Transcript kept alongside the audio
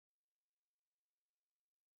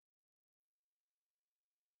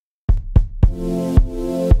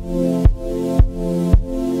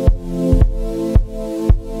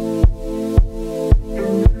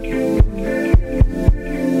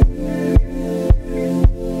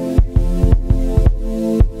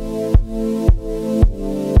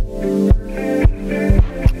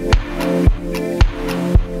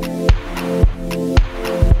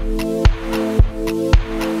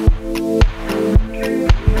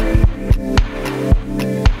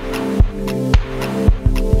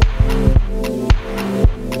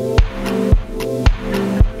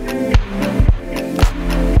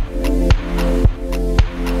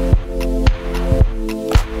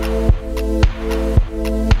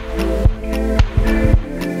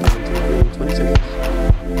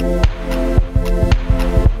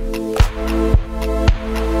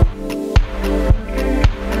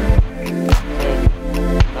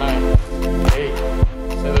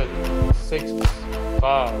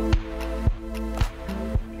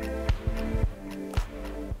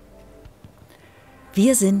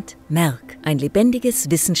Wir sind Merck, ein lebendiges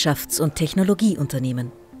Wissenschafts- und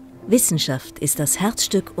Technologieunternehmen. Wissenschaft ist das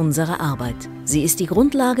Herzstück unserer Arbeit. Sie ist die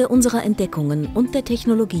Grundlage unserer Entdeckungen und der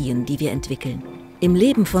Technologien, die wir entwickeln. Im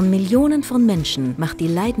Leben von Millionen von Menschen macht die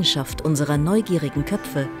Leidenschaft unserer neugierigen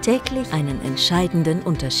Köpfe täglich einen entscheidenden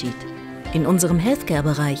Unterschied. In unserem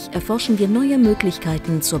Healthcare-Bereich erforschen wir neue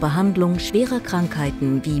Möglichkeiten zur Behandlung schwerer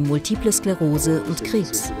Krankheiten wie Multiple Sklerose und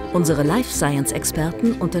Krebs. Unsere Life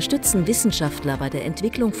Science-Experten unterstützen Wissenschaftler bei der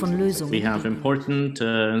Entwicklung von Lösungen. We have important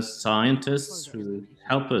scientists who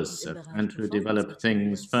help us and who develop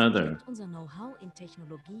things further.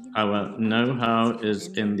 Our know-how is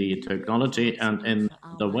in the technology and in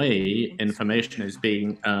the way information is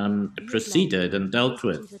being proceeded and dealt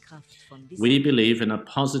with. We believe in a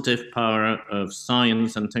positive power of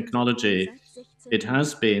science and technology. It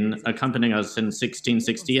has been accompanying us since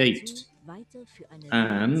 1668,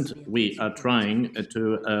 and we are trying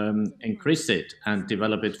to increase it and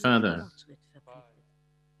develop it further.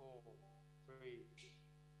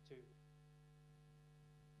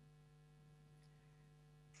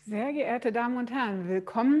 Sehr geehrte Damen und Herren,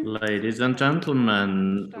 willkommen. Ladies and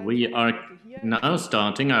gentlemen, we are now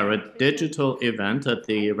starting our digital event at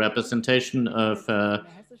the representation of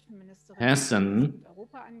Hessen,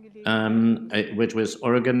 which was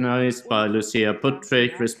organized by Lucia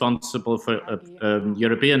Puttrich, responsible for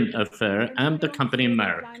European affairs, and the company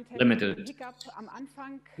Merck Limited.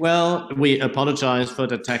 Well, we apologize for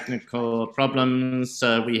the technical problems.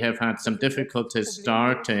 We have had some difficulties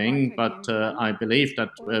starting, but I believe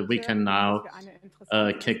that we can now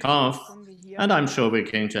kick off, and I'm sure we're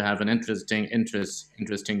going to have an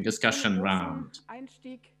interesting discussion round.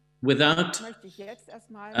 Without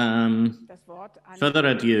further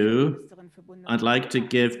ado, I'd like to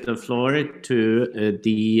give the floor to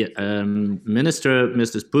the Minister,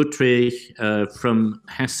 Mrs. Puttrich from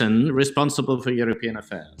Hessen, responsible for European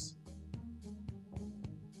affairs.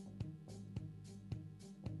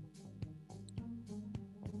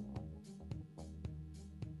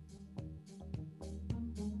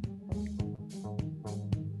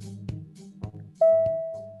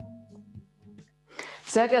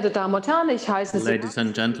 Ladies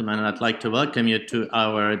and gentlemen, I'd like to welcome you to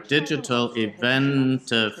our digital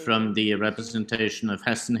event from the representation of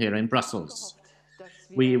Hessen here in Brussels.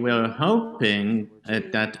 We were hoping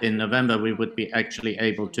that in November we would be actually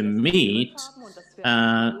able to meet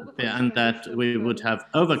and that we would have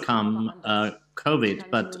overcome COVID,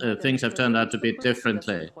 but things have turned out to be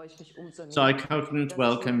differently. So I couldn't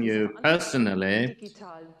welcome you personally,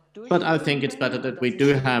 but I think it's better that we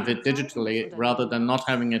do have it digitally rather than not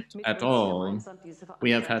having it at all.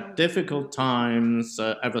 We have had difficult times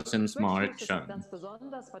ever since March.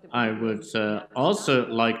 I would also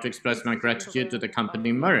like to express my gratitude to the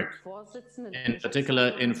company Merck, in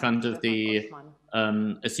particular in front of the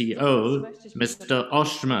CEO, Mr.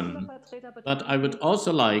 Oschmann. But I would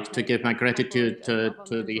also like to give my gratitude to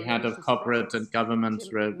the head of corporate and government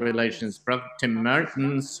relations, Prof. Tim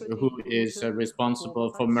Mertens, who is responsible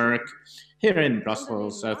for Merck here in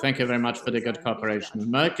Brussels. Thank you very much for the good cooperation.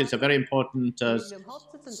 Merck is a very important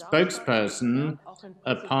spokesperson.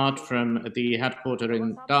 Apart from the headquarters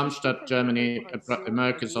in Darmstadt, Germany,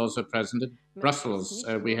 Merck is also present in Brussels.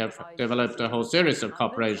 We have developed a whole series of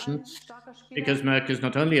cooperation because Merck is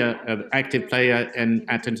not only an active player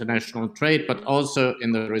at international trade, but also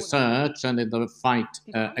in the research and in the fight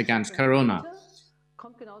against Corona.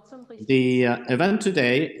 The event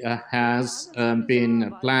today has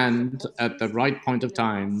been planned at the right point of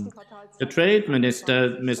time. The Trade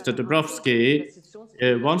Minister, Mr. Dubrovsky,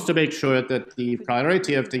 wants to make sure that the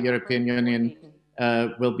priority of the European Union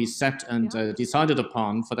will be set and decided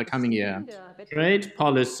upon for the coming year. Trade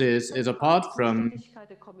policies is, apart from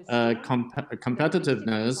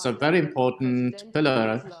competitiveness, a very important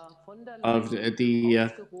pillar of the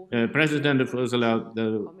President of Ursula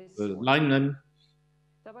Leyen,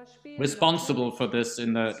 responsible for this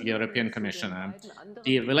in the European Commission.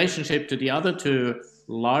 The relationship to the other two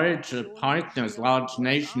large partners, large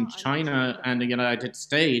nations, China and the United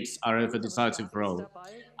States, are of a decisive role.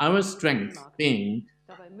 Our strength being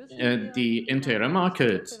the interior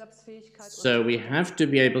market. So we have to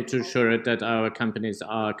be able to ensure that our companies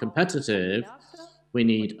are competitive. We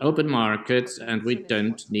need open markets and we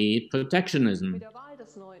don't need protectionism.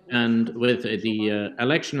 And with the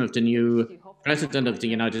election of the new President of the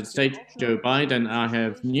United States, Joe Biden, I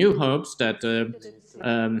have new hopes that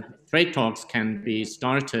trade talks can be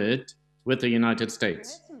started with the United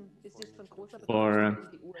States. For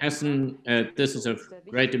Hessen, this is of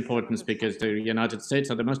great importance because the United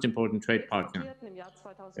States are the most important trade partner.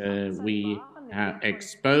 We have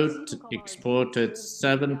exported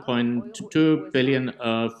 7.2 billion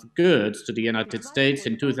of goods to the United States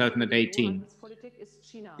in 2018.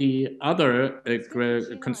 The other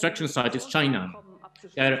construction site is China.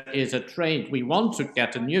 There is a trade. We want to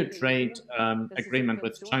get a new trade agreement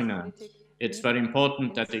with China. It's very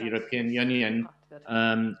important that the European Union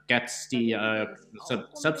gets the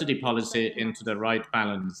subsidy policy into the right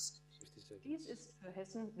balance.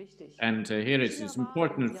 And here it is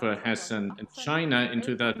important for Hessen. China in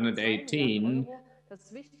 2018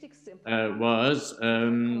 was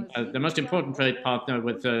the most important trade partner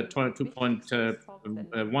with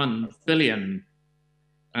 2.1 billion.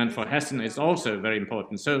 And for Hessen, it's also very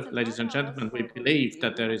important. So, ladies and gentlemen, we believe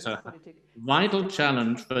that there is a vital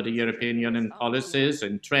challenge for the European Union policies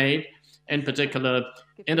in trade, in particular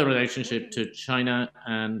in the relationship to China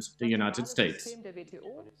and the United States.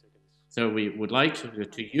 So we would like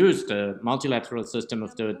to use the multilateral system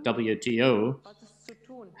of the WTO.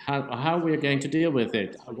 How we are going to deal with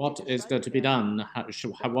it? What is there to be done?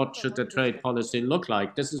 What should the trade policy look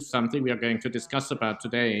like? This is something we are going to discuss about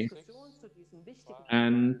today.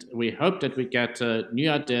 And we hope that we get new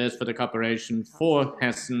ideas for the cooperation for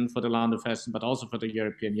Hessen, for the land of Hessen, but also for the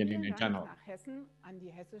European Union in general.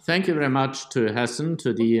 Thank you very much to Hessen,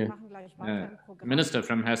 to the Minister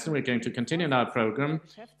from Hessen. We're going to continue our program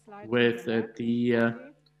with the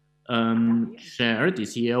chair, the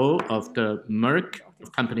CEO of the Merck,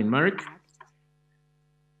 of company Merck,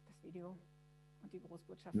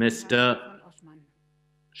 Mr.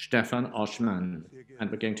 Stefan Oschmann. And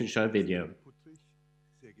we're going to show a video.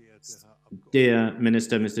 Dear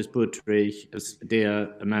Minister, Mrs. Puttrich,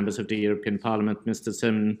 dear members of the European Parliament, Mr.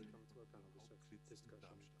 Sven,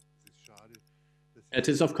 it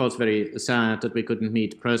is of course very sad that we couldn't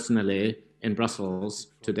meet personally in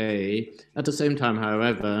Brussels today. At the same time,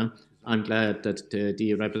 however, I'm glad that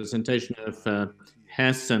the representation of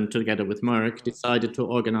Hessen, together with Merck, decided to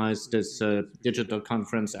organize this digital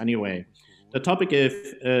conference anyway. The topic is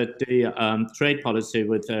the trade policy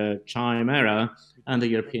with Chimerica and the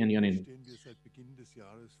European Union.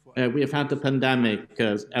 We have had the pandemic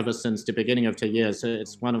ever since the beginning of the year, so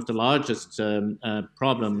it's one of the largest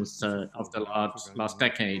problems of the last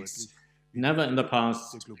decades. Never in the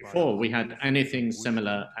past before we had anything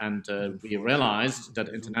similar, and we realized that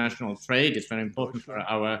international trade is very important for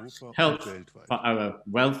our health, for our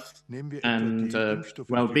wealth and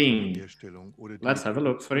well-being. Let's have a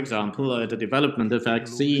look, for example, at the development of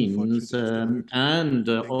vaccines and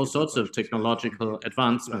all sorts of technological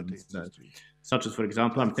advancements. Such as, for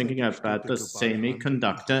example, I'm thinking about the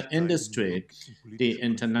semiconductor industry. The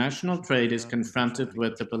international trade is confronted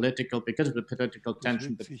with because of the political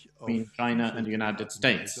tension between China and the United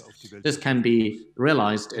States. This can be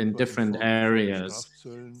realized in different areas,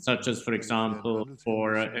 such as, for example,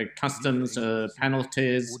 for customs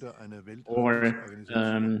penalties or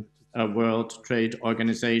a World Trade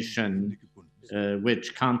Organization,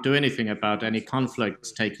 which can't do anything about any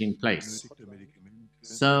conflicts taking place.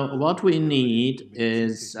 So what we need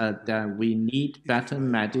is that we need better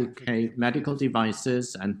medical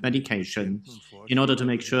devices and medication in order to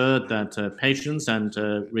make sure that patients and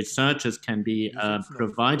researchers can be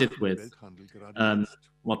provided with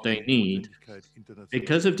what they need.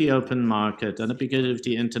 Because of the open market and because of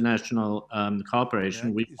the international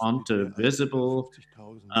cooperation, we want visible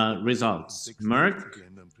results. Merck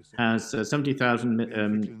has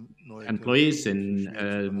 70,000 employees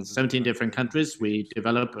in 17 different countries. We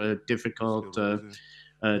develop difficult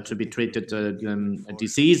to be treated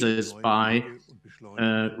diseases by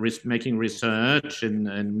making research in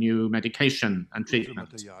new medication and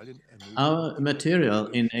treatment. Our material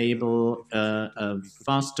enable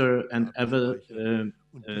faster and ever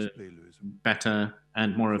better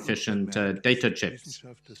and more efficient data chips.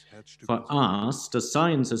 For us, the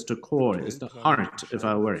science is the core, is the heart of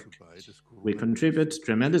our work. We contribute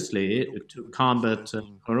tremendously to combat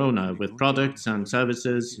corona with products and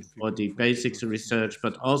services for the basics research,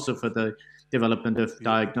 but also for the development of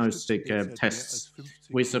diagnostic tests.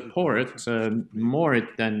 We support more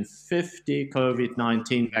than 50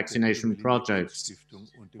 COVID-19 vaccination projects.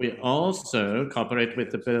 We also cooperate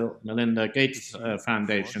with the Bill Melinda Gates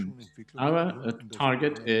Foundation. Our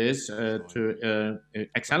target is to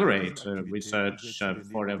accelerate research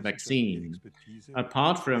for a vaccine.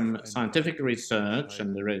 Apart from scientific research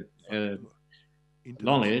and the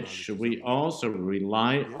knowledge, we also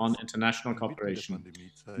rely on international cooperation.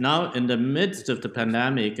 Now, in the midst of the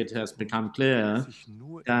pandemic, it has become clear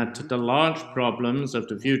that the large problems of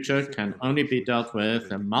the future can only be dealt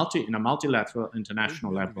with in a multilateral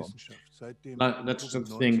international level. Let's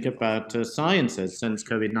just think about sciences. Since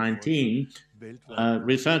COVID-19,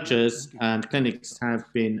 researchers and clinics have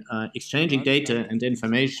been exchanging data and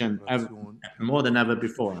information more than ever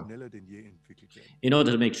before in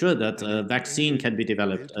order to make sure that a vaccine can be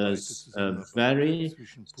developed. As a very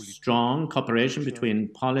strong cooperation between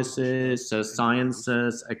policies,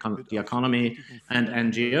 sciences, the economy, and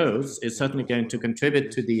NGOs is certainly going to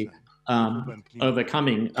contribute to the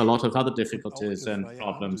overcoming a lot of other difficulties and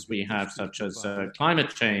problems we have, such as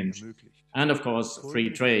climate change, and of course, free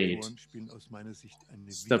trade.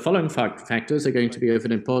 The following factors are going to be of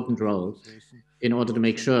an important role in order to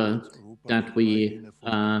make sure that we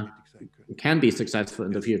can be successful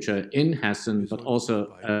in the future in Hessen, but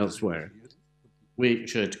also elsewhere. We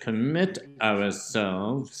should commit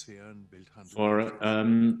ourselves for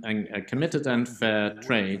a committed and fair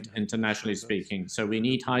trade, internationally speaking. So we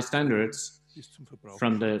need high standards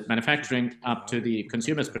from the manufacturing up to the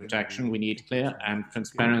consumer's protection. We need clear and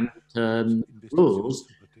transparent rules.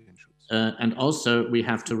 And also we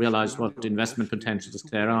have to realize what investment potentials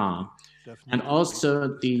there are. And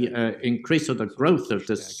also the increase of the growth of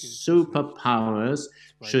the superpowers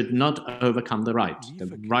should not overcome the right.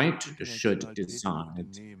 The right should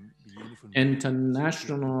decide.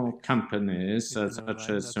 International companies such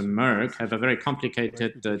as Merck have a very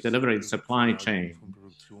complicated delivery and supply chain,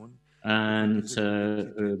 and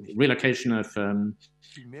relocation of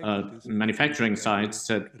manufacturing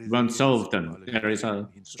sites won't solve them. There is a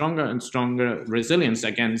stronger and stronger resilience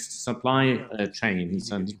against supply chains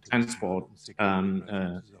and transport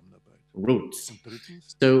routes.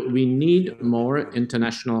 So we need more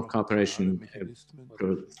international cooperation.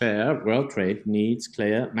 Fair world trade needs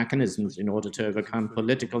clear mechanisms in order to overcome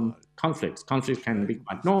political conflicts. Conflicts can be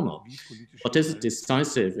quite normal. What is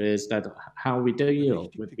decisive is that how we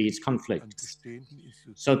deal with these conflicts.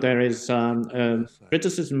 So there is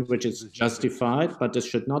criticism which is justified, but this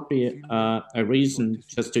should not be a reason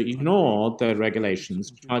just to ignore the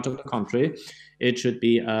regulations. Quite on the contrary, it should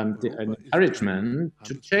be an encouragement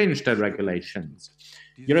to change the regulations.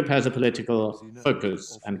 Europe has a political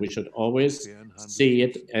focus, and we should always see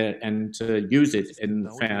it and use it in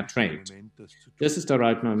fair trade. This is the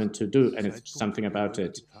right moment to do something about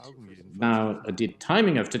it. Now, the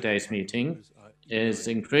timing of today's meeting is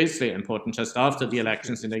increasingly important just after the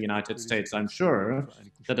elections in the United States. I'm sure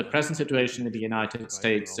that the present situation in the United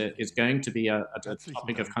States is going to be a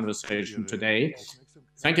topic of conversation today.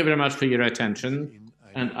 Thank you very much for your attention,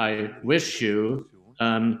 and I wish you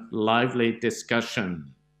lively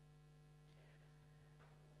discussion.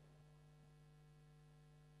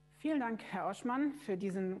 Thank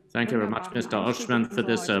you very much, Mr. Oschmann, for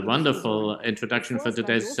this wonderful introduction for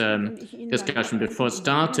today's discussion. Before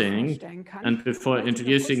starting and before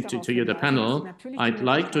introducing to you the panel, I'd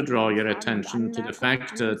like to draw your attention to the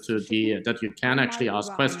fact that you can actually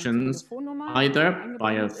ask questions either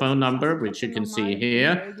by a phone number, which you can see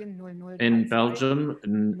here, in Belgium,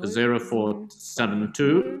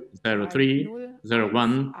 0472 03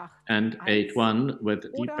 01 and 81 with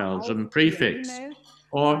the Belgium prefix,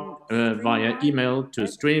 or via email to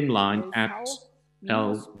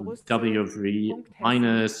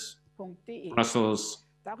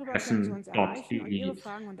streamline@lw-brussels-hessen.de.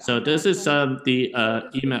 So this is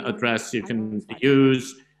the email address you can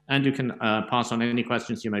use, and you can pass on any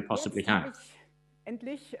questions you may possibly have.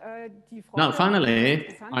 Now,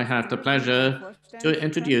 finally, I have the pleasure to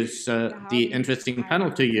introduce the interesting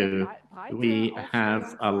panel to you. We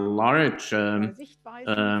have a large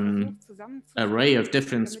array of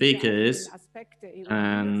different speakers,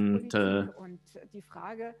 and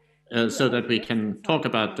so that we can talk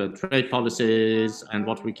about the trade policies and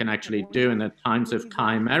what we can actually do in the times of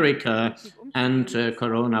Chimerica and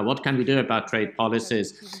Corona. What can we do about trade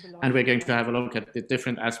policies? And we're going to have a look at the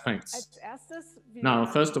different aspects. Now,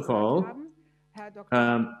 first of all,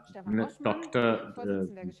 Dr.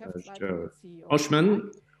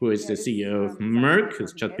 Oschmann, who is the CEO of Merck,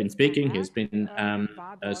 has just been speaking. He's been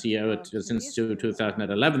CEO since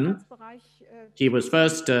 2011. He was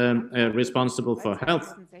first responsible for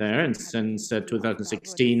health there, and since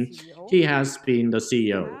 2016, he has been the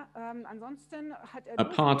CEO.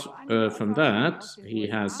 Apart from that, he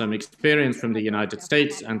has some experience from the United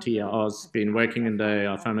States, and he has been working in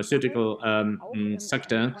the pharmaceutical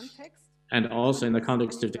sector, and also in the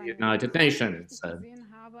context of the United Nations.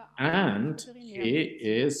 And he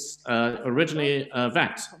is originally a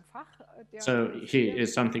vet. So he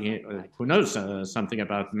is who knows something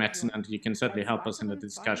about medicine, and he can certainly help us in the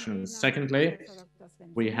discussion. Secondly,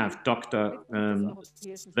 we have Dr.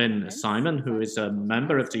 Sven Simon, who is a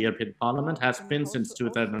member of the European Parliament, has been since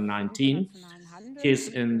 2019. He's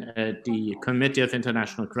in the Committee of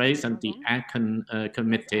International Trade and the ACAN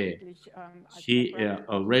Committee. He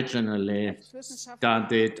originally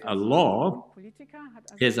studied law.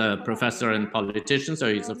 He's a professor and politician,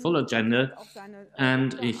 so he's a full agenda.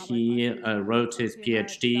 And he wrote his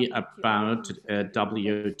PhD about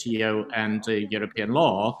WTO and European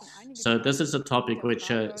law. So this is a topic which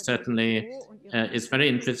certainly is very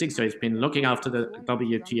interesting. So he's been looking after the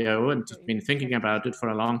WTO and been thinking about it for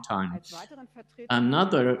a long time.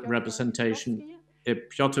 Another representation,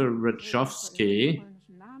 Piotr Rydzkowski,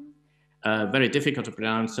 very difficult to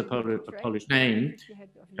pronounce a Polish name,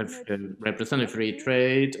 represented free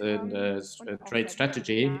trade and trade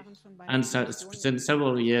strategy, and since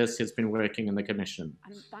several years he's been working in the Commission.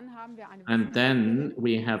 And then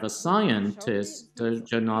we have a scientist,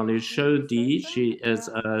 Sonali Chowdhry. She is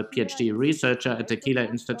a PhD researcher at the Kiel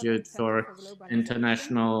Institute for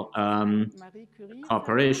International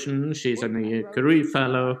Cooperation. She's a Marie Curie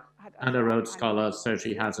Fellow and a Rhodes Scholar, so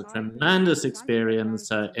she has a tremendous experience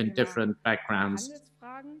in different backgrounds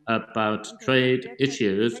about trade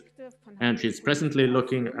issues, and she's presently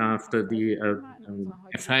looking after the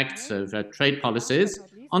effects of trade policies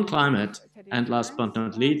on climate. And last but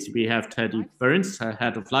not least, we have Thaddeus Burns,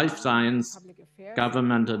 head of life science,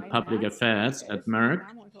 government and public affairs at Merck.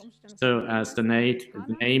 So as the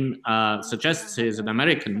name suggests, he's an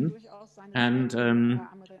American, and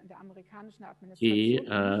he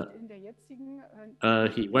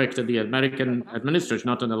worked in the American administration,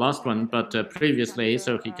 not in the last one, but previously,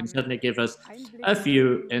 so he can certainly give us a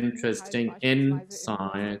few interesting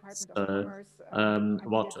insights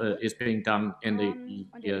what is being done in the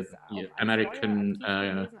American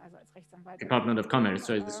Department of Commerce.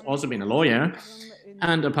 So he's also been a lawyer,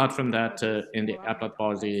 and apart from that, in the appellate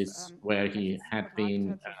bodies where he had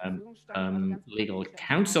been legal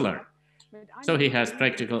counselor. So he has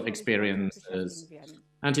practical experiences,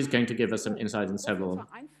 and he's going to give us some insight in several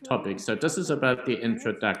topics. So this is about the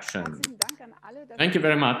introduction. Thank you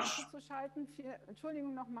very much.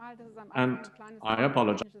 And I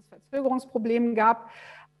apologize. Verzögerungsproblem gab.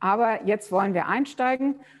 Aber jetzt wollen wir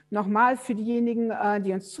einsteigen. Nochmal für diejenigen,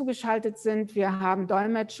 die uns zugeschaltet sind. Wir haben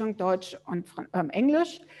Dolmetschung, Deutsch und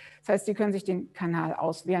Englisch. Das heißt, Sie können sich den Kanal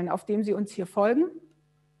auswählen, auf dem Sie uns hier folgen.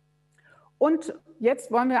 Und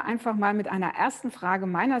jetzt wollen wir einfach mal mit einer ersten Frage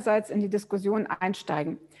meinerseits in die Diskussion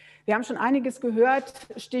einsteigen. Wir haben schon einiges gehört,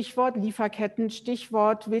 Stichwort Lieferketten,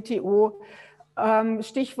 Stichwort WTO,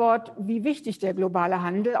 Stichwort, wie wichtig der globale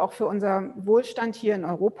Handel auch für unser Wohlstand hier in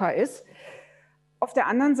Europa ist. Auf der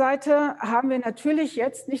anderen Seite haben wir natürlich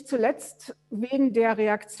jetzt nicht zuletzt wegen der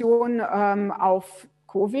Reaktion auf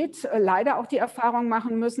Covid leider auch die Erfahrung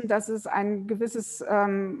machen müssen, dass es einen gewissen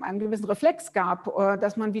Reflex gab,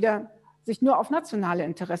 dass man wieder sich nur auf nationale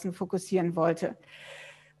Interessen fokussieren wollte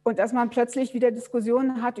und dass man plötzlich wieder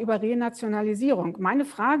Diskussionen hat über Renationalisierung. Meine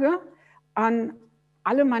Frage an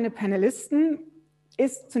alle meine Panelisten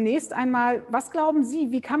ist zunächst einmal, was glauben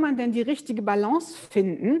Sie, wie kann man denn die richtige Balance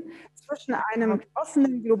finden zwischen einem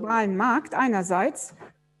offenen globalen Markt einerseits, auf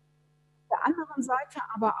der anderen Seite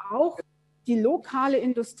aber auch die lokale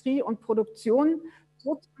Industrie und Produktion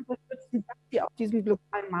so zu unterstützen, dass sie auf diesem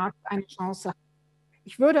globalen Markt eine Chance hat?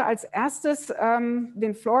 Ich würde als erstes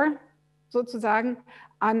den Floor sozusagen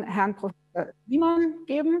an Herrn Professor Simon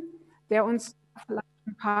geben, der uns vielleicht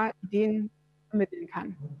ein paar Ideen vermitteln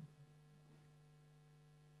kann.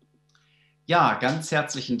 Ja, ganz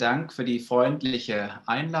herzlichen Dank für die freundliche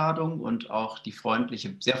Einladung und auch die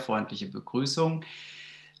sehr freundliche Begrüßung.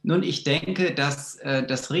 Nun, ich denke, dass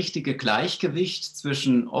das richtige Gleichgewicht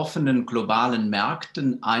zwischen offenen globalen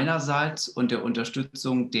Märkten einerseits und der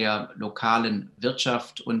Unterstützung der lokalen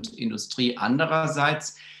Wirtschaft und Industrie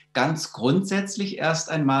andererseits ganz grundsätzlich erst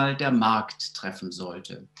einmal der Markt treffen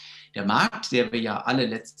sollte. Der Markt, der wir ja alle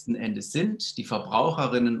letzten Endes sind, die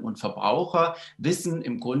Verbraucherinnen und Verbraucher, wissen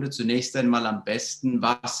im Grunde zunächst einmal am besten,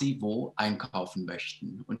 was sie wo einkaufen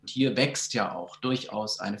möchten. Und hier wächst ja auch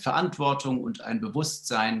durchaus eine Verantwortung und ein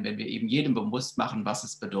Bewusstsein, wenn wir eben jedem bewusst machen, was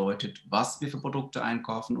es bedeutet, was wir für Produkte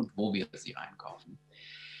einkaufen und wo wir sie einkaufen.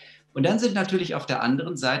 Und dann sind natürlich auf der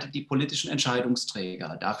anderen Seite die politischen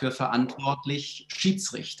Entscheidungsträger dafür verantwortlich,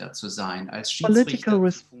 Schiedsrichter zu sein, als Schiedsrichter. Political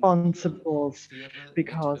responsibles,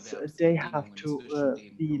 because they have to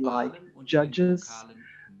be like judges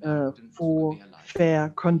for fair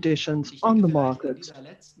conditions on the market.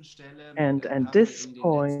 And at this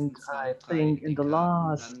point, I think in the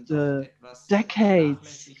last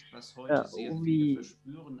decades, we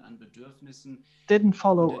didn't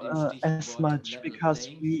follow as much, because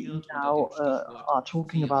we now are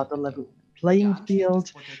talking about the level playing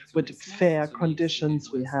field with fair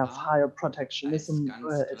conditions. We have higher protectionism,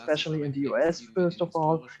 especially in the US, first of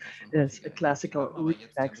all, is a classical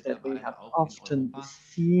reflex that we have often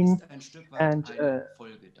seen. And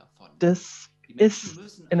this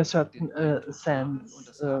is, in a certain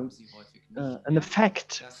sense, an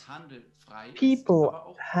effect.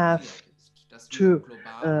 People have to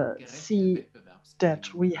see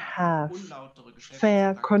that we have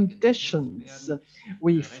fair conditions.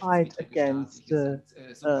 We fight against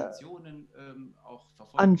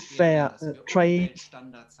unfair trade,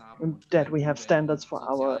 that we have standards for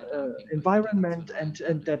our environment,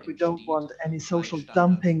 and that we don't want any social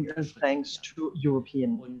dumping thanks to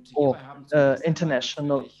European or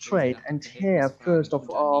international trade. And here, first of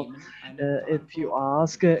all, if you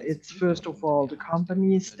ask, it's first of all the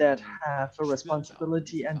companies that have a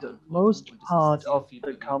responsibility, and most part of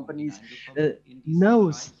the companies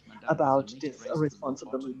knows about this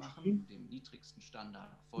responsibility.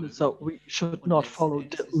 So we should not follow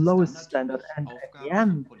the lowest standard. And at the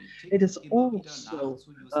end, it is also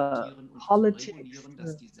politics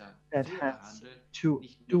that has to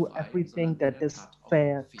do everything that this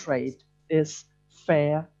fair trade is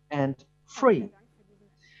fair and free.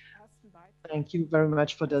 Thank you very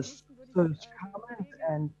much for this first comment.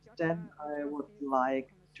 And then I would like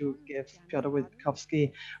to give Piotr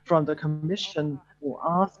Rydzkowski from the Commission, or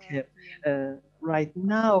ask him, right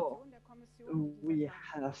now, we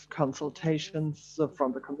have consultations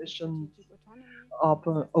from the Commission,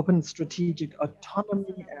 open strategic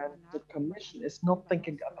autonomy, and the Commission is not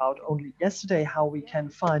thinking about only yesterday how we can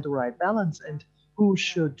find the right balance and who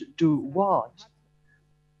should do what.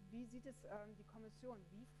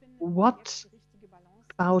 What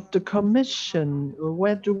about the Commission?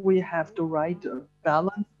 Where do we have the right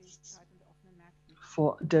balance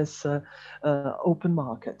for this open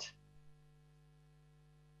market?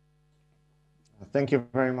 Thank you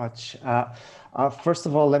very much. First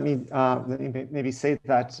of all, let me maybe say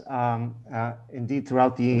that indeed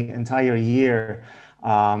throughout the entire year,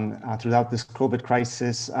 throughout this COVID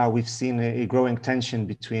crisis, we've seen a growing tension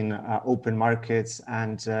between open markets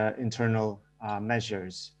and internal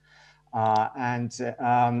measures.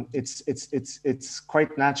 It's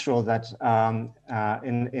quite natural that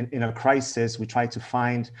in a crisis we try to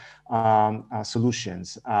find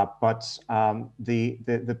solutions. But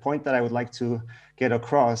the point that I would like to get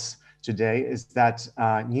across today is that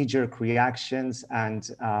knee-jerk reactions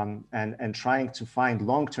and trying to find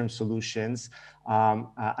long-term solutions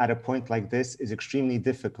at a point like this is extremely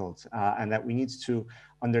difficult, and that we need to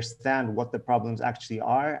understand what the problems actually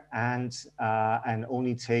are and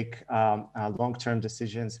only take long-term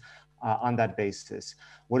decisions on that basis.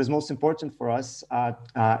 What is most important for us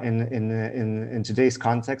in today's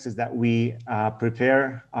context is that we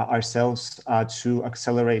prepare ourselves to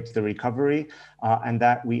accelerate the recovery and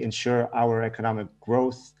that we ensure our economic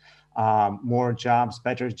growth, more jobs,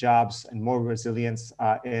 better jobs, and more resilience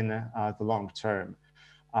in the long term.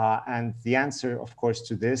 And the answer, of course,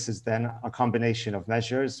 to this is then a combination of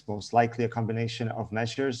measures, most likely a combination of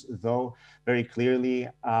measures, though very clearly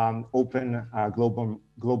open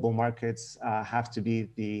global markets have to be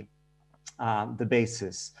the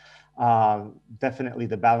basis. Definitely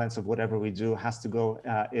the balance of whatever we do has to go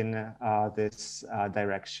in this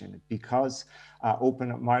direction, because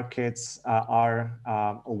open markets are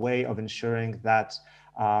a way of ensuring that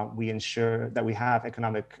we ensure that we have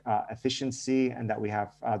economic efficiency and that we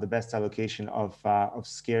have the best allocation of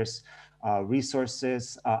scarce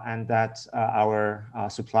resources and that our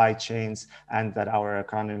supply chains and that our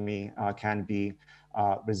economy can be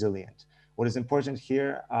resilient. What is important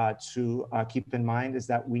here to keep in mind is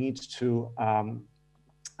that we need to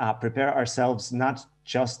prepare ourselves not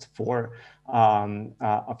just for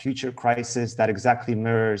a future crisis that exactly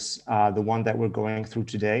mirrors the one that we're going through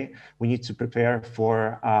today. We need to prepare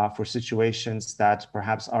for situations that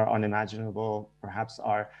perhaps are unimaginable, perhaps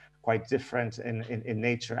are quite different in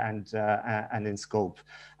nature and in scope.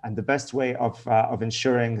 And the best way of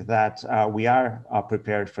ensuring that we are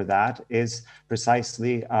prepared for that is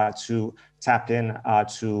precisely to tap in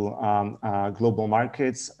to global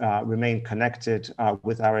markets, remain connected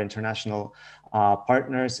with our international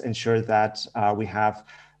partners, ensure that we have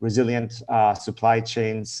resilient supply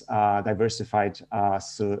chains, diversified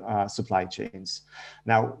supply chains.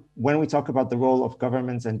 Now, when we talk about the role of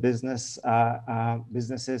governments and businesses,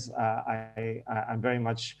 I very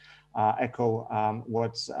much echo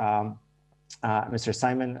what Mr.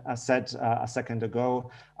 Simon said a second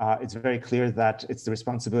ago, it's very clear that it's the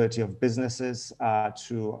responsibility of businesses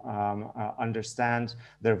to understand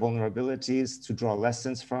their vulnerabilities, to draw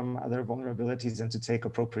lessons from their vulnerabilities, and to take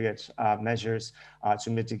appropriate measures to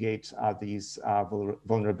mitigate these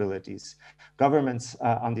vulnerabilities. Governments,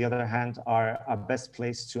 on the other hand, are best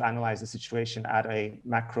placed to analyze the situation at a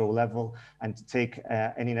macro level and to take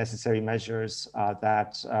any necessary measures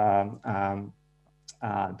that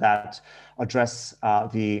address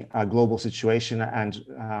the global situation and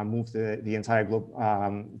move the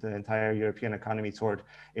entire European economy toward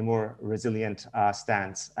a more resilient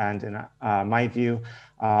stance. And in my view,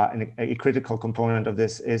 a critical component of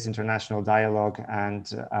this is international dialogue and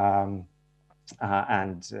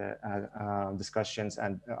discussions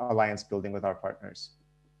and alliance building with our partners.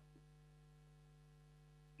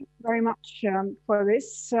 Thank you very much for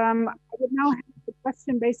this. I would now have the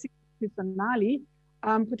question basically to Sonali.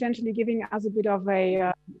 Potentially giving us a bit of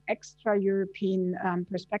a extra European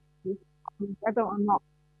perspective on whether or not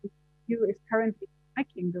the EU is currently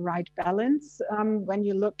striking the right balance when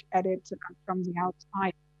you look at it from the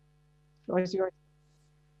outside. The floor is yours.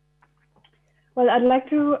 Well, I'd like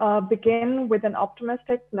to begin with an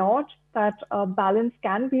optimistic note that a balance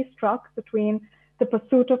can be struck between the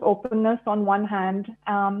pursuit of openness on one hand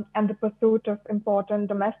and the pursuit of important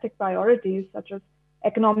domestic priorities such as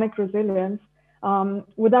economic resilience,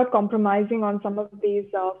 without compromising on some of these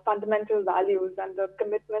fundamental values and the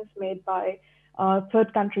commitments made by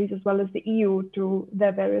third countries as well as the EU to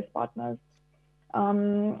their various partners.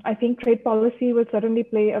 I think trade policy will certainly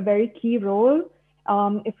play a very key role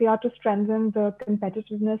if we are to strengthen the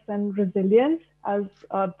competitiveness and resilience, as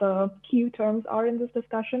the key terms are in this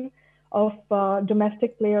discussion, of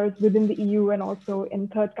domestic players within the EU and also in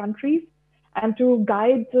third countries, and to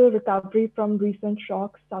guide the recovery from recent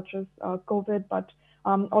shocks such as COVID, but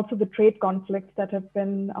also the trade conflicts that have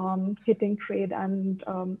been hitting trade and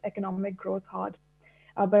economic growth hard.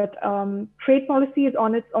 But trade policy is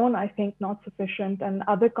on its own, I think, not sufficient, and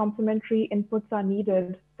other complementary inputs are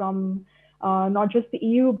needed from not just the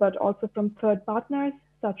EU, but also from third partners,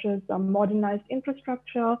 such as modernized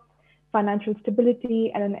infrastructure, financial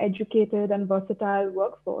stability, and an educated and versatile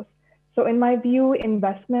workforce. So in my view,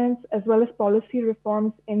 investments as well as policy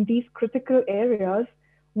reforms in these critical areas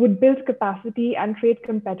would build capacity and trade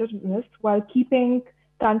competitiveness while keeping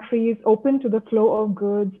countries open to the flow of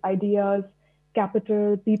goods, ideas,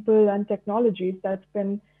 capital, people, and technologies that's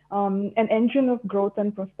been an engine of growth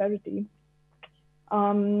and prosperity.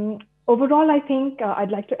 Overall, I think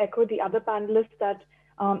I'd like to echo the other panelists that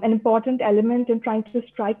an important element in trying to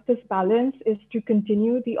strike this balance is to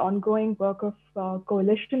continue the ongoing work of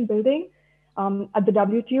coalition building at the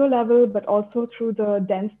WTO level, but also through the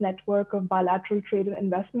dense network of bilateral trade and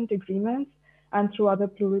investment agreements and through other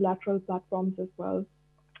plurilateral platforms as well.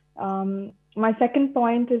 My second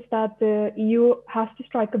point is that the EU has to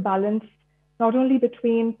strike a balance not only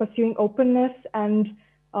between pursuing openness and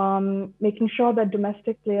making sure that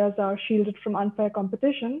domestic players are shielded from unfair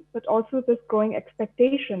competition, but also this growing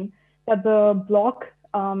expectation that the bloc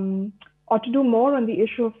ought to do more on the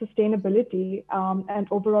issue of sustainability and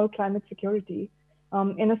overall climate security.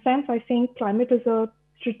 In a sense, I think climate is a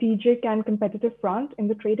strategic and competitive front in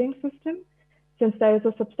the trading system, since there is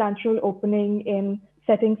a substantial opening in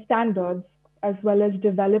setting standards, as well as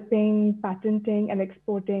developing, patenting, and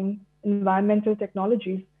exporting environmental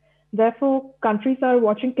technologies. Therefore, countries are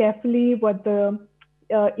watching carefully what the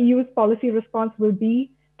EU's policy response will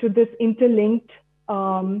be to this interlinked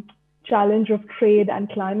challenge of trade and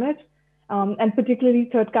climate. And particularly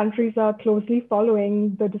third countries are closely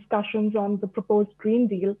following the discussions on the proposed Green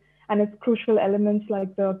Deal and its crucial elements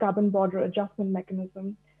like the carbon border adjustment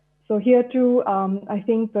mechanism. So here too, I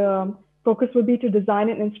think the focus will be to design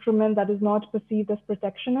an instrument that is not perceived as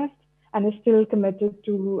protectionist and is still committed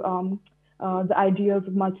to the ideals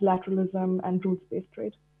of multilateralism and rules-based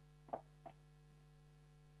trade.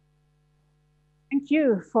 Thank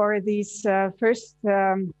you for these first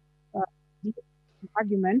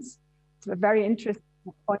arguments. It's a very interesting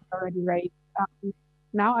point already raised.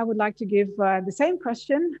 Now I would like to give the same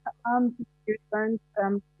question to Thaddeus Burns,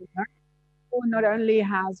 who not only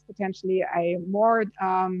has potentially a more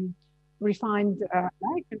refined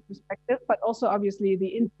American perspective, but also obviously the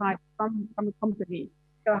insight from a company.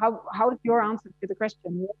 So how is your answer to the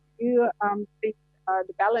question? Do you think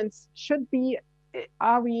the balance should be,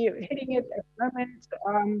 are we hitting it at the moment?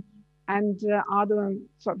 And are the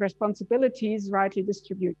sort of responsibilities rightly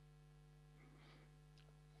distributed?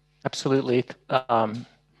 Absolutely. I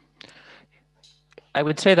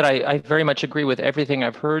would say that I very much agree with everything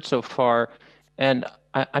I've heard so far. And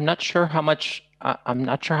I'm not sure how much I'm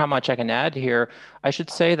not sure how much I can add here. I should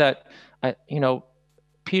say that,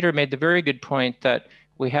 Peter made the very good point that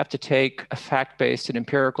we have to take a fact-based and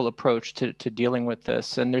empirical approach to dealing with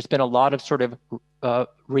this. And there's been a lot of sort of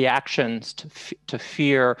reactions to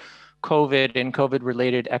fear COVID and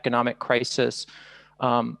COVID-related economic crisis.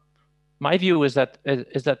 My view is that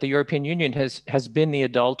the European Union has been the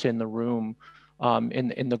adult in the room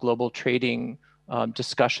in the global trading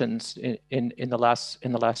discussions in the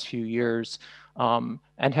last few years, and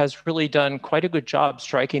has really done quite a good job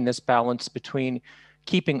striking this balance between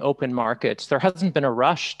keeping open markets. There hasn't been a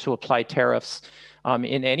rush to apply tariffs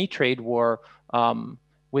in any trade war that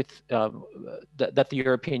the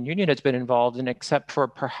European Union has been involved in, except for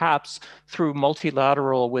perhaps through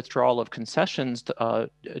multilateral withdrawal of concessions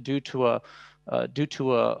due to a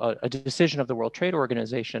decision of the World Trade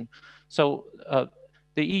Organization. So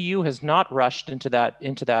the EU has not rushed into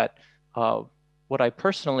that what I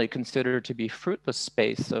personally consider to be fruitless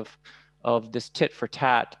space of this tit for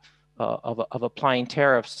tat of applying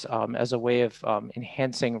tariffs as a way of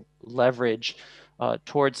enhancing leverage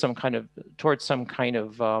towards some kind of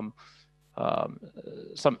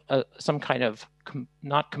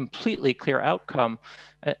not completely clear outcome.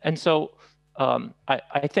 And so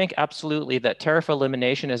I think absolutely that tariff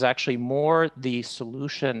elimination is actually more the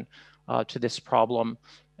solution to this problem.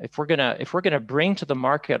 If we're gonna bring to the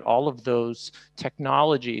market all of those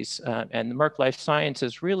technologies, and Merck Life Science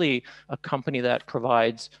is really a company that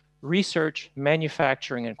provides research,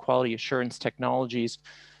 manufacturing, and quality assurance technologies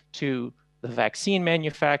to the vaccine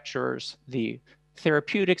manufacturers, the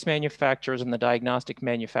therapeutics manufacturers, and the diagnostic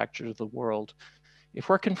manufacturers of the world. If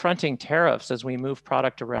we're confronting tariffs as we move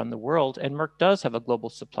product around the world, and Merck does have a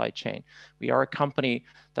global supply chain, we are a company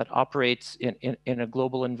that operates in a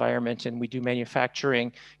global environment, and we do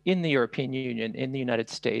manufacturing in the European Union, in the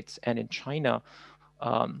United States, and in China.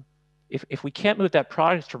 If we can't move that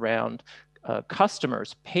product around,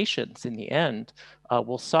 customers, patients in the end,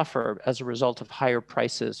 will suffer as a result of higher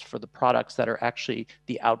prices for the products that are actually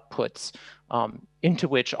the outputs into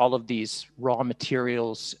which all of these raw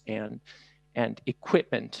materials and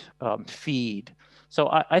equipment feed. So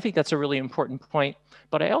I think that's a really important point.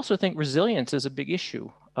 But I also think resilience is a big issue.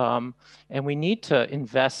 And we need to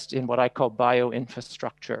invest in what I call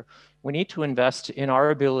bio-infrastructure. We need to invest in our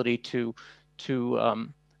ability to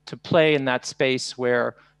play in that space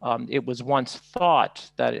where it was once thought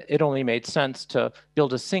that it only made sense to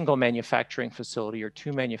build a single manufacturing facility or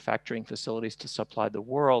two manufacturing facilities to supply the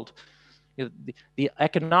world. The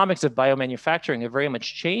economics of biomanufacturing have very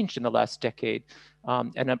much changed in the last decade,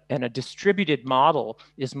 and a distributed model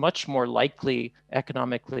is much more likely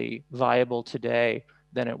economically viable today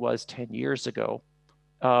than it was 10 years ago.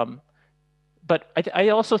 But I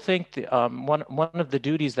also think one of the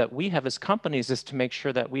duties that we have as companies is to make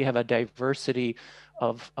sure that we have a diversity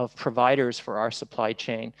of providers for our supply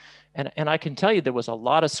chain. And I can tell you there was a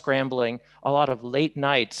lot of scrambling, a lot of late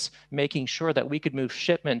nights, making sure that we could move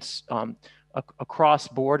shipments across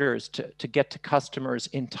borders to get to customers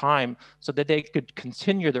in time so that they could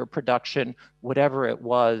continue their production, whatever it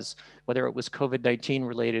was, whether it was COVID-19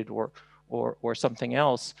 related or something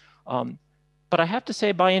else. But I have to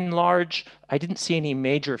say, by and large, I didn't see any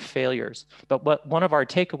major failures. But one of our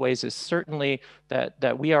takeaways is certainly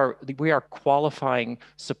that we are qualifying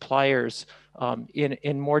suppliers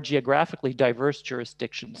in more geographically diverse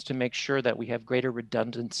jurisdictions to make sure that we have greater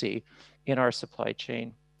redundancy in our supply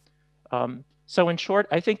chain. So in short,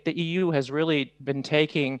 I think the EU has really been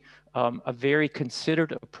taking a very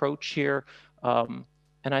considered approach here. And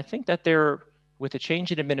I think that with a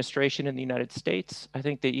change in administration in the United States, I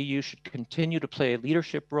think the EU should continue to play a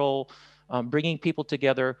leadership role, bringing people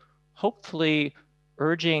together, hopefully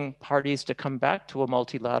urging parties to come back to a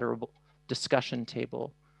multilateral discussion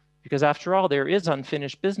table. Because after all, there is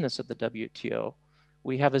unfinished business at the WTO.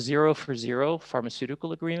 We have a 0-for-0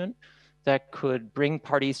 pharmaceutical agreement that could bring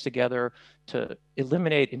parties together to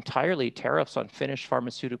eliminate entirely tariffs on finished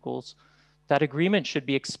pharmaceuticals. That agreement should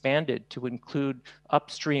be expanded to include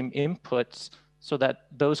upstream inputs so that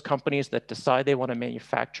those companies that decide they want to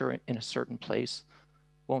manufacture in a certain place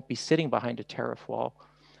won't be sitting behind a tariff wall.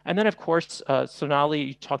 And then, of course, Sonali,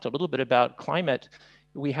 you talked a little bit about climate.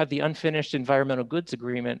 We have the unfinished environmental goods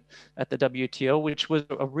agreement at the WTO, which was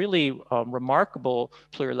a really remarkable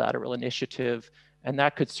plurilateral initiative. And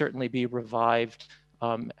that could certainly be revived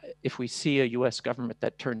if we see a US government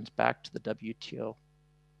that turns back to the WTO.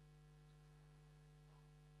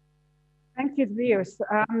 Thank you, Thaddeus.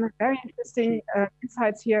 Very interesting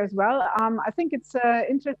insights here as well. I think it's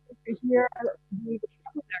interesting to hear the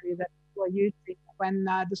vocabulary that you are using when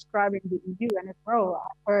describing the EU and its role.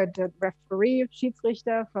 I heard referee,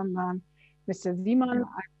 Schiedsrichter from Mr. Simon,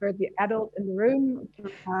 I've heard the adult in the room,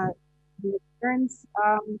 the parents.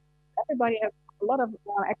 Everybody has a lot of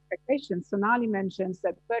expectations. Sonali mentions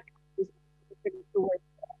that third countries are towards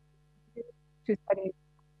to setting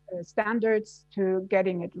standards, to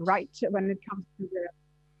getting it right when it comes to the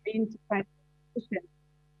green to transition.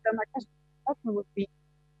 So my question would be,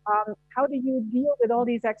 how do you deal with all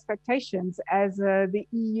these expectations as the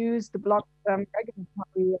EU's, the bloc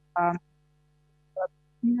regulatory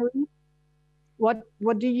machinery? What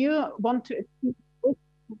do you want to achieve with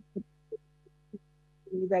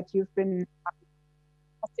that you've been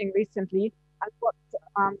discussing recently, and what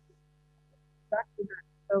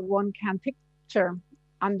one can picture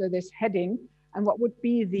under this heading, and what would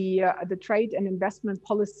be the trade and investment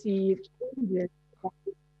policy changes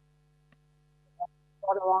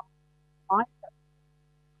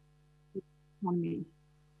on me?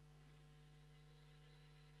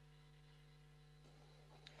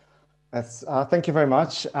 That's, thank you very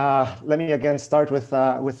much. Let me again start with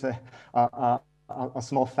a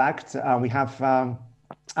small fact. We have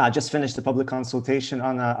just finished the public consultation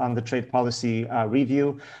on the trade policy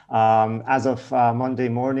review. As of Monday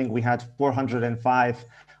morning, we had 405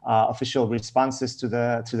 official responses to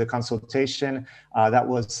the consultation. That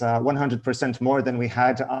was 100% more than we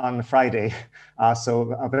had on Friday.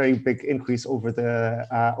 So a very big increase over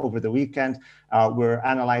the weekend. We're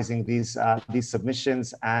analyzing these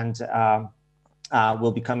submissions, and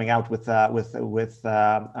we'll be coming out with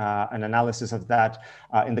an analysis of that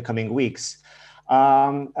in the coming weeks.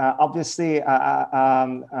 Obviously,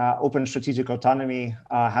 open strategic autonomy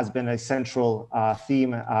has been a central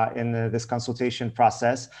theme in this consultation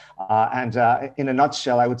process. And in a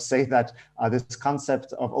nutshell, I would say that this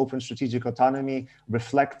concept of open strategic autonomy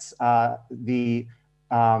reflects the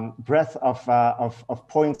breadth of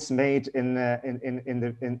points made in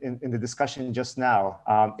the discussion just now.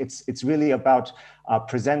 It's really about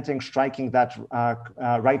striking that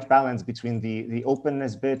right balance between the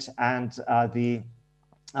openness bit and the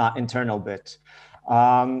internal bit.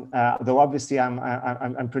 Though obviously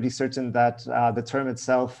I'm pretty certain that the term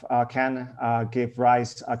itself can give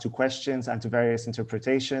rise to questions and to various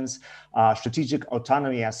interpretations. Strategic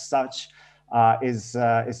autonomy as such is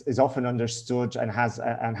often understood and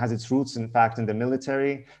has its roots, in fact, in the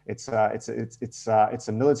military. It's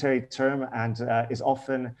a military term, and is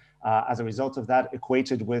often, as a result of that,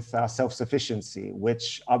 equated with self-sufficiency,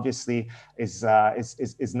 which obviously is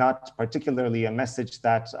not particularly a message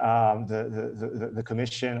that the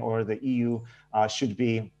Commission or the EU should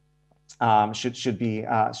be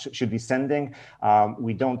sending.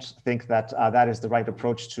 We don't think that that is the right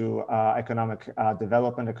approach to economic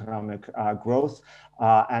development, economic growth,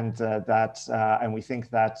 and we think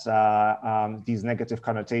that these negative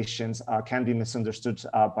connotations can be misunderstood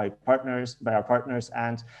by our partners,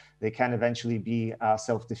 and they can eventually be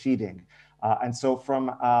self-defeating. And so from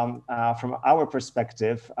our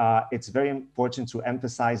perspective, it's very important to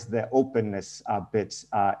emphasize the openness bit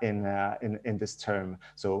in this term.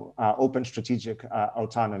 So open strategic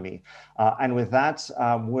autonomy. And with that,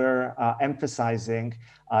 we're emphasizing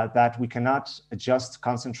that we cannot just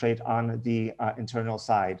concentrate on the internal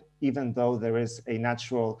side, even though there is a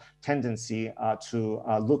natural tendency to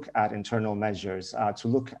look at internal measures, to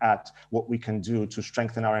look at what we can do to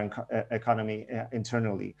strengthen our economy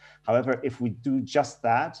internally. However, if we do just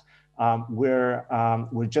that, we're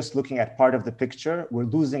just looking at part of the picture. We're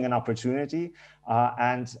losing an opportunity,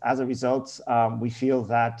 and as a result, we feel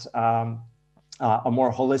that a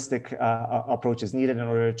more holistic approach is needed in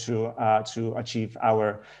order to achieve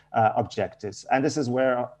our objectives. And this is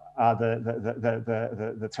where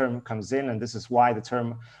the term comes in, and this is why the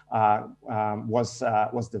term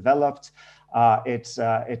was developed. It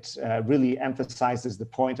really emphasizes the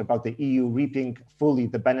point about the EU reaping fully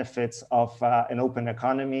the benefits of an open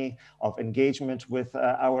economy, of engagement with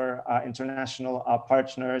our international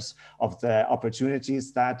partners, of the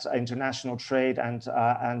opportunities that international trade and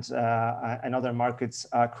other markets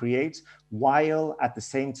create, while at the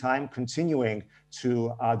same time continuing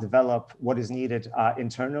to develop what is needed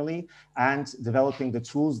internally and developing the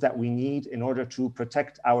tools that we need in order to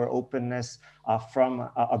protect our openness from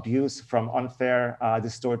abuse, from unfair,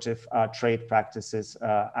 distortive trade practices,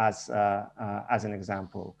 as an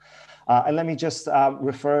example. And let me just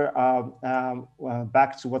refer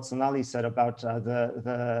back to what Sonali said about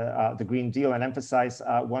the Green Deal, and emphasize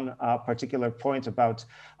one particular point about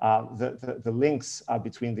the links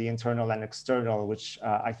between the internal and than external, which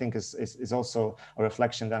I think is also a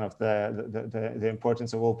reflection then of the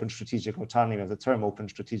importance of open strategic autonomy, of the term open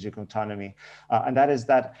strategic autonomy. And that is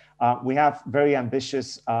that we have very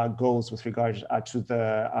ambitious goals with regard to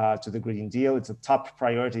the Green Deal. It's a top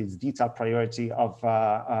priority. It's the top priority of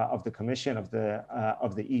the Commission, of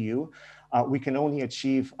the EU. We can only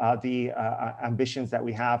achieve the ambitions that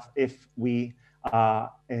we have if we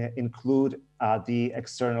include the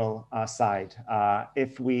external side.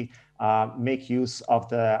 If we make use of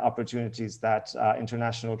the opportunities that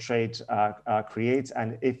international trade creates,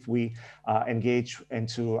 and if we engage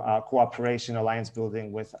into cooperation, alliance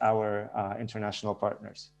building with our international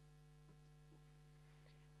partners.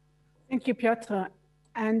 Thank you, Piotr.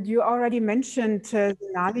 And you already mentioned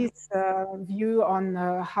Sonali's view on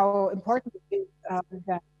how important it is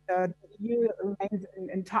that the EU remains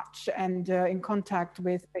in touch and in contact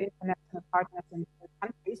with the international partners in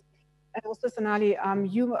countries. And also, Sonali,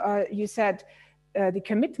 you said the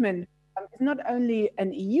commitment is not only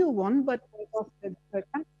an EU one, but also the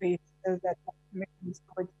countries that have commitments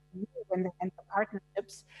towards the EU when they enter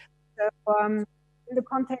partnerships. So in the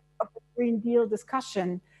context of the Green Deal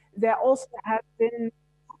discussion, there also has been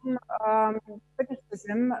some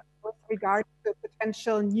criticism with regard to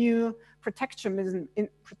potential new protectionism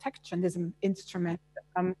instrument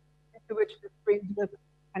into which the Green Deal could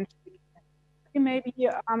potentially. Can you maybe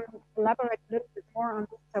elaborate a little bit more on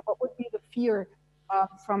this? So what would be the fear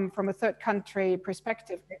from a third country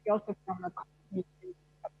perspective, maybe also from a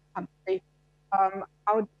country?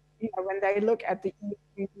 How, when they look at the EU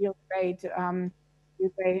Green Deal trade,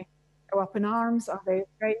 do they go up in arms? Are they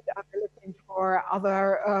afraid? Are they looking for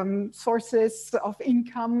other sources of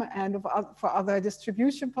income and for other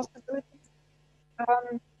distribution possibilities?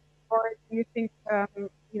 Or do you think, actually,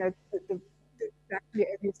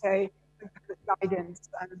 as you say, guidance,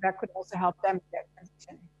 and that could also help them get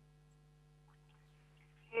transition?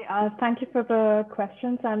 Thank you for the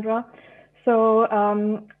question, Sandra. So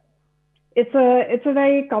it's a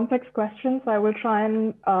very complex question, so I will try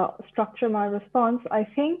and structure my response. I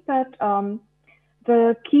think that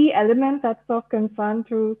the key element that's of concern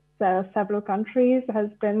to several countries has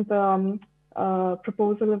been the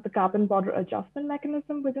proposal of the carbon border adjustment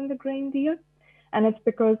mechanism within the Green Deal. And it's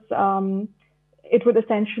because it would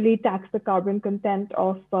essentially tax the carbon content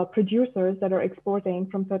of producers that are exporting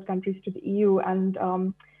from third countries to the EU. And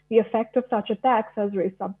the effect of such a tax has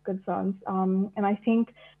raised some concerns. And I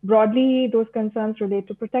think broadly, those concerns relate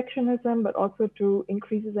to protectionism, but also to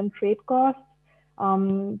increases in trade costs.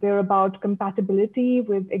 They're about compatibility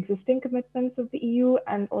with existing commitments of the EU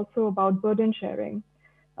and also about burden sharing.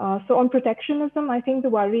 So on protectionism, I think the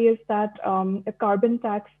worry is that a carbon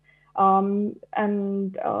tax and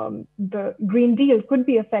the Green Deal could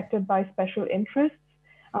be affected by special interests.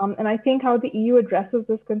 And I think how the EU addresses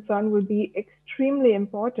this concern will be extremely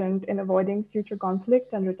important in avoiding future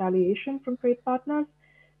conflict and retaliation from trade partners.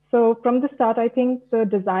 So from the start, I think the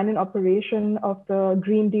design and operation of the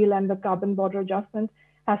Green Deal and the carbon border adjustment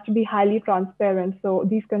has to be highly transparent. So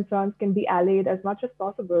these concerns can be allayed as much as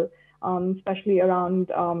possible, especially around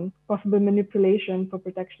possible manipulation for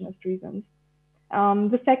protectionist reasons.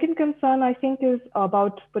 The second concern, I think, is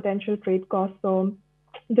about potential trade costs. So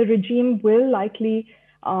the regime will likely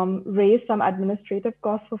raise some administrative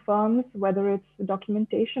costs for firms, whether it's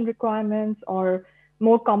documentation requirements or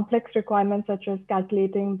more complex requirements such as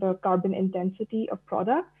calculating the carbon intensity of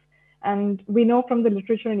products. And we know from the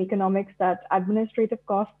literature in economics that administrative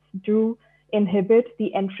costs do inhibit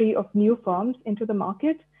the entry of new firms into the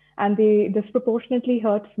market, and they disproportionately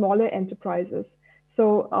hurt smaller enterprises.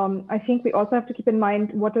 So I think we also have to keep in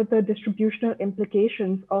mind what are the distributional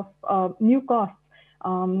implications of new costs,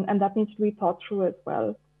 and that needs to be thought through as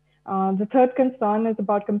well. The third concern is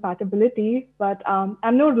about compatibility, but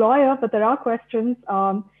I'm no lawyer, but there are questions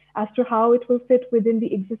as to how it will fit within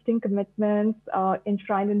the existing commitments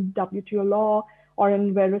enshrined in WTO law or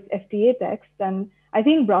in various FTA texts. And I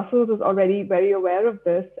think Brussels is already very aware of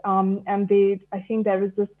this, and I think there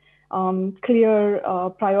is this clear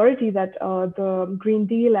priority that the Green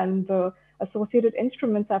Deal and the associated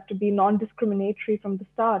instruments have to be non-discriminatory from the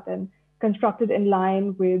start and constructed in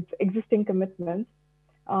line with existing commitments.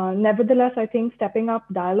 Nevertheless, I think stepping up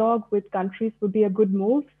dialogue with countries would be a good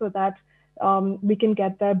move so that we can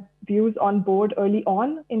get their views on board early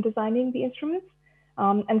on in designing the instruments.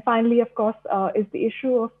 And finally, of course, is the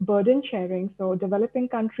issue of burden sharing. So developing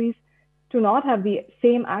countries do not have the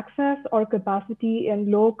same access or capacity in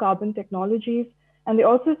low carbon technologies, and they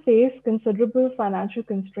also face considerable financial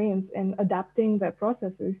constraints in adapting their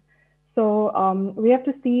processes. So we have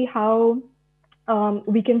to see how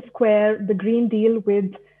we can square the Green Deal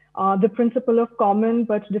with the principle of common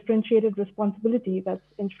but differentiated responsibility that's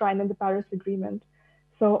enshrined in the Paris Agreement.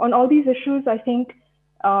 So on all these issues, I think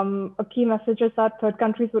a key message is that third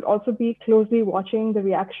countries would also be closely watching the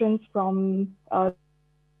reactions from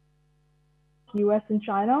US and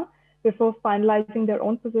China before finalizing their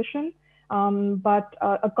own position. But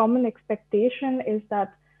a common expectation is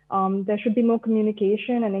that there should be more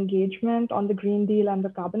communication and engagement on the Green Deal and the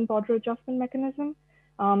carbon border adjustment mechanism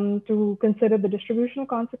to consider the distributional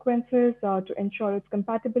consequences, to ensure its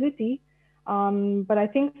compatibility. But I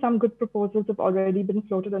think some good proposals have already been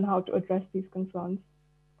floated on how to address these concerns.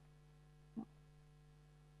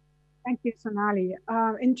 Thank you, Sonali.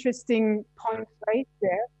 Interesting points raised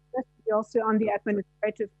there, especially also on the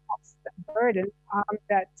administrative cost and burden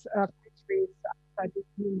that countries outside the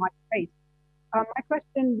EU might face. My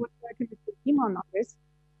question would go to Mr. Simon on this.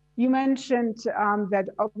 You mentioned that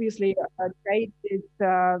obviously trade is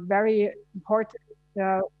very important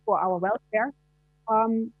for our welfare.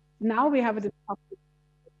 Now we have a discussion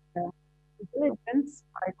on diligence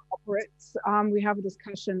by corporates. We have a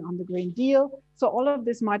discussion on the Green Deal. So all of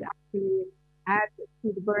this might actually add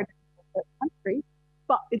to the burden of the country,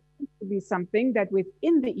 but it seems to be something that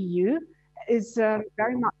within the EU is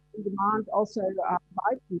very much in demand also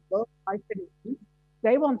by people, by citizens.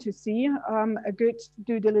 They want to see a good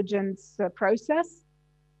due diligence process.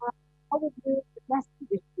 How would you address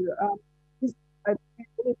the issue? Is due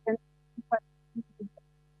diligence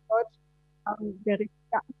der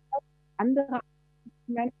richtige Ansatz? Andere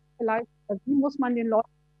Instrumente vielleicht? Wie muss man den Leuten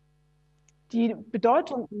die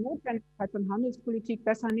Bedeutung und Notwendigkeit von Handelspolitik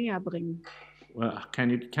besser näher bringen? Well, can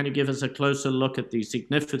you give us a closer look at the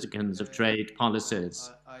significance of trade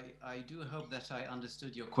policies? I do hope that I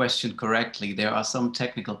understood your question correctly. There are some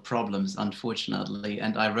technical problems, unfortunately,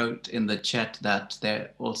 and I wrote in the chat that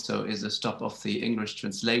there also is a stop of the English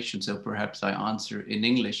translation, so perhaps I answer in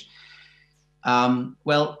English.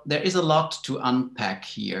 Well, there is a lot to unpack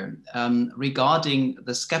here. Regarding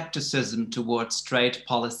the skepticism towards trade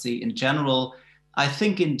policy in general, I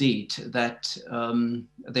think indeed that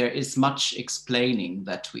there is much explaining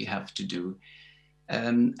that we have to do.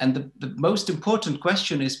 And the most important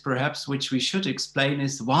question is perhaps, which we should explain,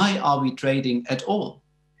 is why are we trading at all?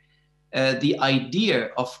 The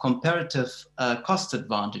idea of comparative cost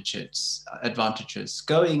advantages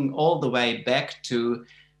going all the way back to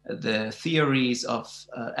the theories of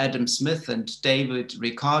Adam Smith and David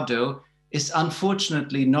Ricardo is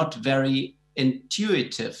unfortunately not very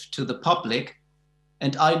intuitive to the public,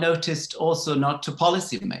 and I noticed also not to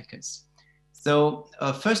policymakers. So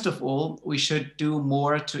first of all, we should do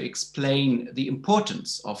more to explain the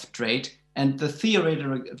importance of trade and the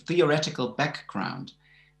theoretical background.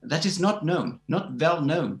 That is not known, not well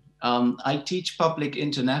known. I teach public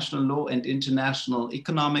international law and international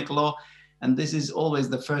economic law, and this is always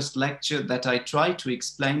the first lecture that I try to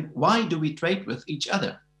explain why do we trade with each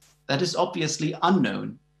other. That is obviously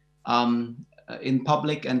unknown in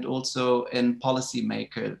public and also in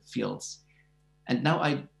policymaker fields. And now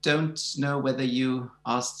I don't know whether you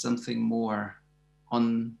asked something more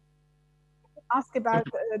on. Ask about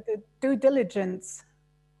the due diligence.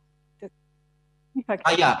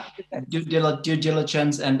 Yeah, due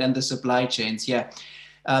diligence and the supply chains. Yeah,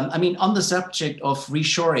 I mean, on the subject of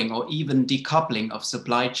reshoring or even decoupling of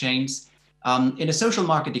supply chains, in a social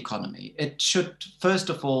market economy, it should first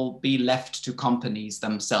of all be left to companies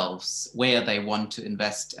themselves where they want to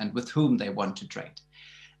invest and with whom they want to trade.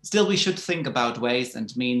 Still, we should think about ways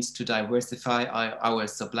and means to diversify our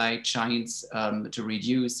supply chains to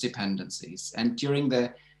reduce dependencies. And during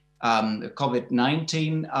the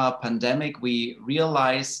COVID-19 pandemic, we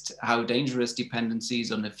realized how dangerous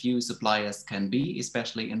dependencies on a few suppliers can be,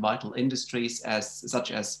 especially in vital industries such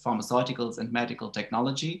as pharmaceuticals and medical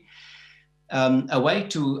technology. A way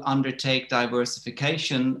to undertake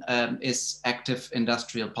diversification is active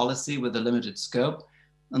industrial policy with a limited scope.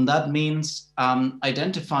 And that means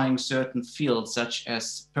identifying certain fields such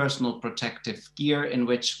as personal protective gear in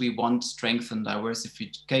which we want strength and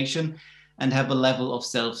diversification and have a level of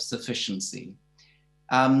self-sufficiency.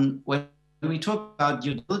 When we talk about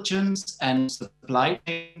due diligence and supply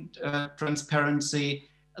chain transparency,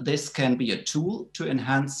 this can be a tool to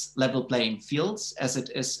enhance level playing fields as it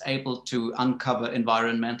is able to uncover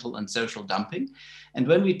environmental and social dumping. And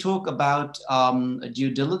when we talk about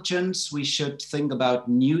due diligence, we should think about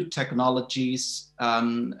new technologies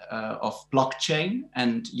of blockchain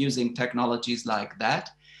and using technologies like that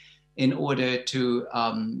in order to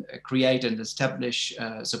create and establish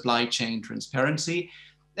supply chain transparency.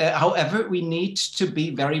 However, we need to be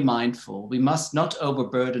very mindful. We must not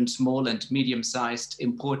overburden small and medium-sized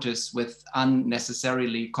importers with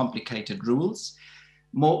unnecessarily complicated rules.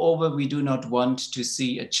 Moreover, we do not want to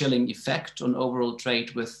see a chilling effect on overall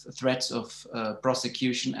trade with threats of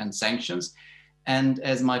prosecution and sanctions. And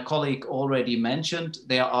as my colleague already mentioned,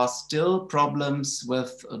 there are still problems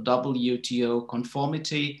with WTO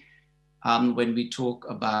conformity when we talk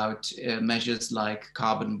about measures like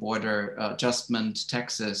carbon border adjustment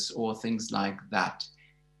taxes or things like that.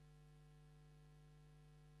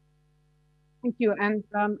 Thank you, and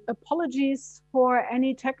apologies for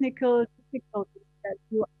any technical difficulties that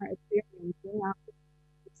you are experiencing.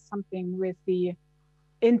 Something with the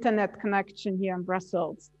internet connection here in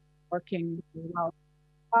Brussels working well.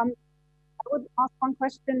 I would ask one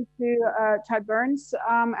question to Thaddeus Burns,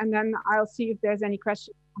 and then I'll see if there's any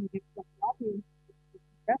questions from the audience.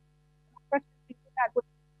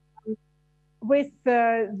 With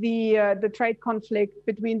the trade conflict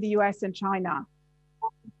between the US and China,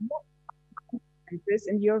 what consequences,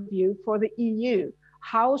 in your view, for the EU?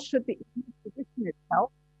 How should the EU position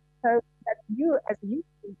itself so that you, as a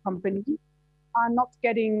European company, are not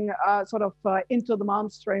getting sort of into the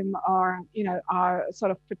mainstream, or are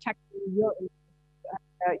sort of protecting your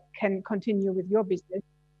can continue with your business,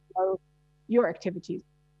 your activities?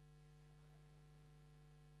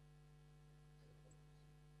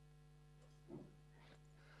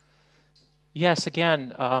 Yes,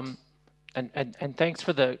 again, and thanks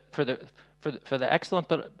for the excellent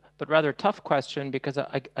but rather tough question, because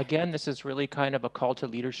again, this is really kind of a call to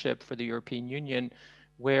leadership for the European Union,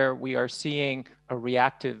 where we are seeing a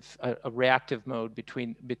reactive mode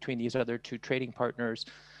between these other two trading partners.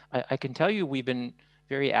 I can tell you we've been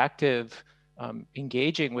very active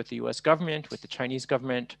engaging with the US government, with the Chinese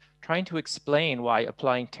government, trying to explain why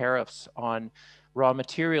applying tariffs on raw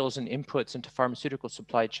materials and inputs into pharmaceutical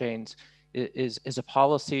supply chains is a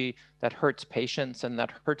policy that hurts patients and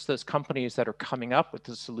that hurts those companies that are coming up with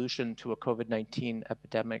the solution to a COVID-19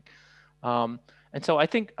 epidemic. And so I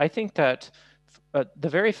think that the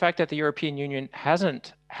very fact that the European Union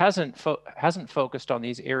hasn't focused on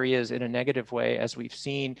these areas in a negative way, as we've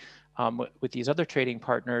seen with these other trading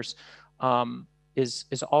partners,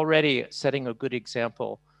 is already setting a good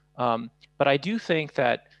example. But I do think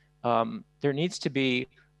that there needs to be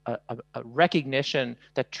a recognition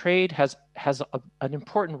that trade has an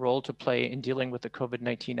important role to play in dealing with the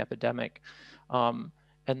COVID-19 epidemic.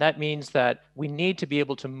 And that means that we need to be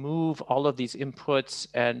able to move all of these inputs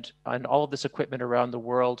and all of this equipment around the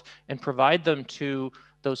world and provide them to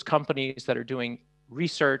those companies that are doing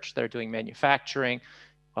research, that are doing manufacturing,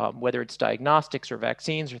 whether it's diagnostics or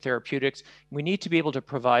vaccines or therapeutics. We need to be able to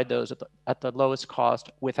provide those at the lowest cost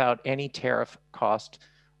without any tariff cost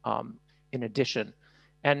in addition.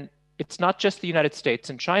 And it's not just the United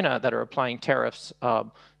States and China that are applying tariffs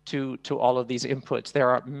to all of these inputs.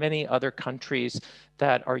 There are many other countries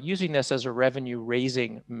that are using this as a revenue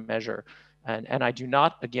raising measure. And I do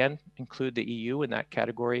not, again, include the EU in that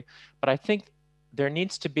category, but I think there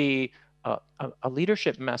needs to be a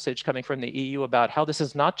leadership message coming from the EU about how this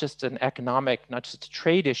is not just an economic, not just a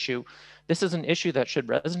trade issue. This is an issue that should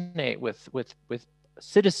resonate with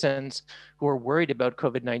citizens who are worried about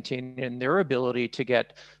COVID-19 and their ability to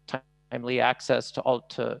get timely access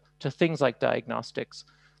to things like diagnostics.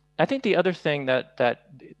 I think the other thing that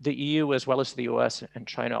the EU, as well as the US and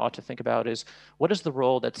China, ought to think about is what is the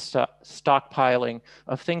role that stockpiling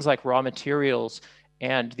of things like raw materials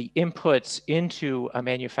and the inputs into a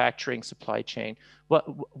manufacturing supply chain,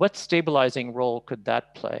 what stabilizing role could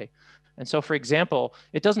that play? And so, for example,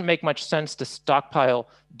 it doesn't make much sense to stockpile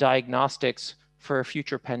diagnostics for a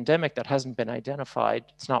future pandemic that hasn't been identified.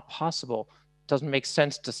 It's not possible. It doesn't make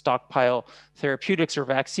sense to stockpile therapeutics or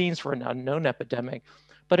vaccines for an unknown epidemic.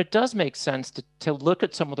 But it does make sense to look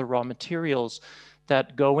at some of the raw materials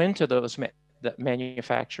that go into that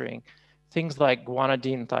manufacturing. Things like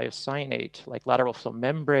guanidine thiocyanate, like lateral flow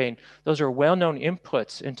membrane, those are well-known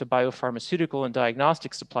inputs into biopharmaceutical and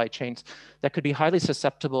diagnostic supply chains that could be highly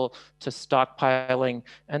susceptible to stockpiling.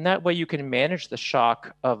 And that way you can manage the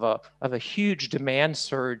shock of a huge demand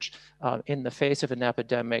surge in the face of an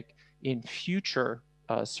epidemic in future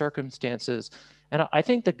circumstances. And I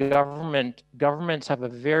think the governments have a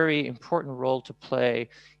very important role to play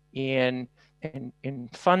in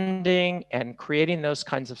funding and creating those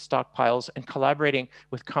kinds of stockpiles and collaborating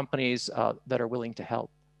with companies that are willing to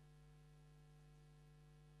help.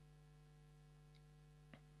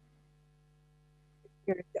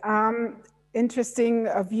 Interesting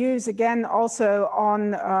views again also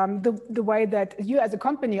on the way that you as a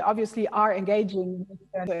company obviously are engaging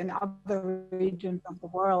in other regions of the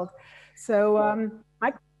world. So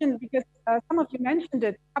my question, because some of you mentioned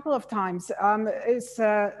it a couple of times, is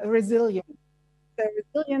resilience. So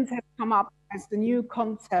resilience has come up as the new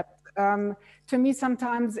concept to me,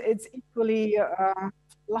 sometimes it's equally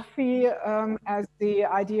fluffy as the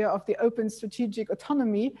idea of the open strategic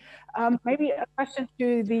autonomy. Maybe a question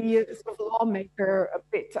to the sort of lawmaker a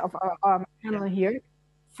bit of our panel here.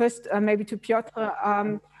 First, maybe to Piotr,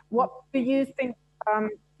 what do you think,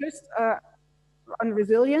 first on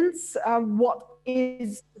resilience, what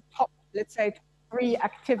is the top, let's say, 3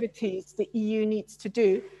 activities the EU needs to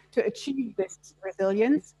do to achieve this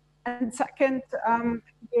resilience? And second,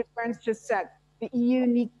 as Burns just said, the EU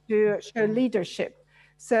needs to show leadership.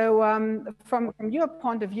 So from your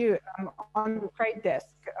point of view on the trade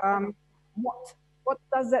desk, what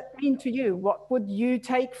does that mean to you? What would you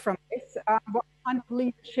take from this? What kind of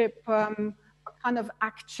leadership, what kind of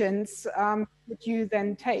actions would you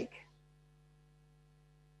then take?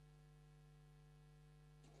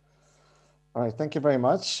 All right, thank you very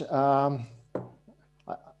much.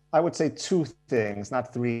 I would say 2 things,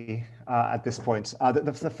 not 3 at this point.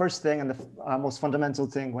 The first thing and the most fundamental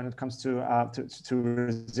thing when it comes to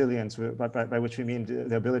resilience, by which we mean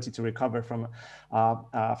the ability to recover from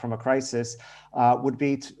a crisis, would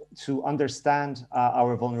be to understand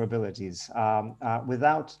our vulnerabilities.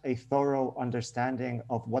 Without a thorough understanding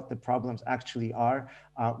of what the problems actually are,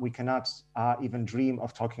 we cannot even dream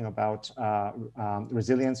of talking about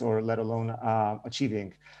resilience, or let alone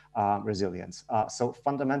achieving resilience. So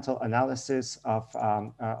fundamental analysis of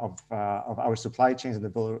our supply chains and the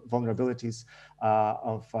vulnerabilities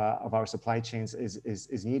of our supply chains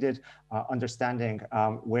is needed. Understanding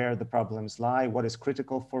where the problems lie, what is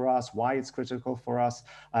critical for us, why it's critical for us,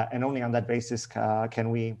 and only on that basis can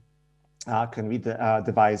we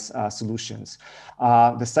devise solutions.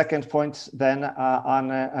 The second point then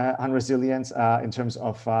on resilience in terms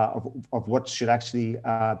of what should actually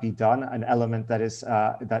be done, an element that is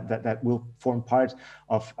that will form part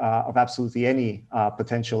of absolutely any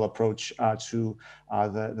potential approach to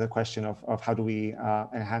the question of how do we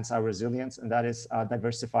enhance our resilience, and that is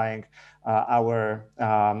diversifying our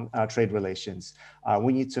trade relations.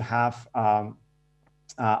 We need to have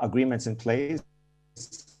agreements in place.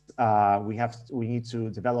 We need to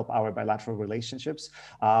develop our bilateral relationships.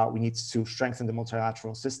 We need to strengthen the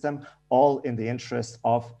multilateral system, all in the interest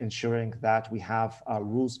of ensuring that we have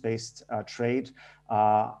rules-based trade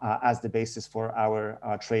as the basis for our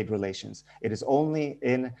trade relations. It is only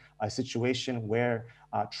in a situation where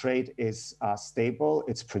trade is stable,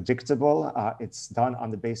 it's predictable, it's done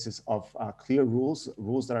on the basis of clear rules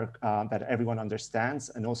that are that everyone understands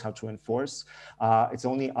and knows how to enforce. It's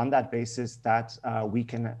only on that basis that we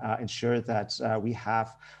can ensure that we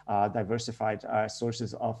have diversified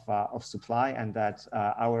sources of supply, and that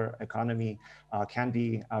our economy can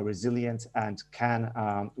be resilient and can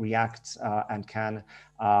react and can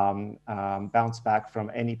bounce back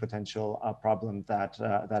from any potential problem that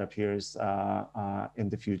appears in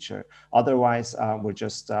the future. Otherwise, we're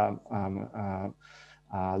just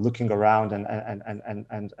looking around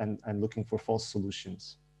and looking for false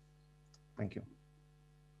solutions. Thank you.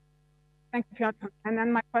 Thank you, Piotr. And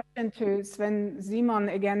then my question to Sven Simon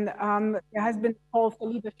again. There has been a call for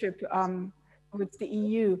leadership with the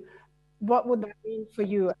EU. What would that mean for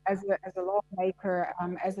you as a lawmaker,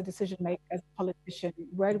 as a decision maker, as a politician?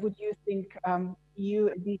 Where would you think EU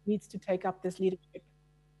needs to take up this leadership?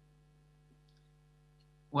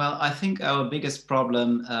 Well, I think our biggest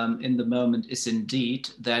problem in the moment is indeed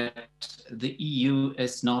that the EU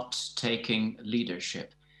is not taking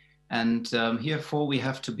leadership. And herefore we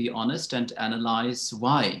have to be honest and analyze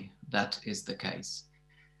why that is the case.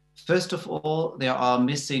 First of all, there are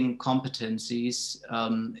missing competencies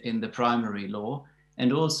in the primary law,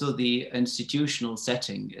 and also the institutional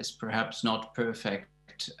setting is perhaps not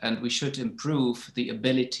perfect, and we should improve the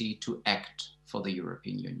ability to act for the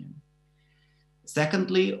European Union.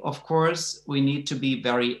 Secondly, of course, we need to be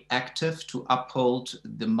very active to uphold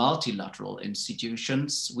the multilateral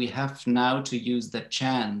institutions. We have now to use the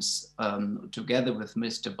chance, together with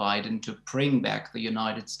Mr. Biden, to bring back the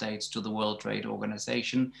United States to the World Trade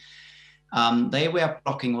Organization. They were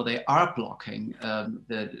blocking, or they are blocking,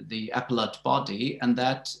 the appellate body, and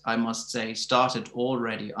that, I must say, started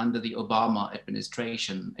already under the Obama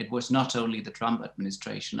administration. It was not only the Trump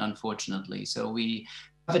administration, unfortunately. So we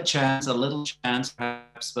have a chance, a little chance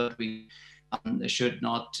perhaps, but we should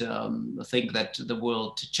not think that the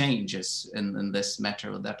world changes in this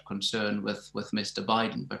matter, or that concern with Mr.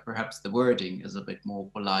 Biden, but perhaps the wording is a bit more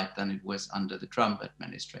polite than it was under the Trump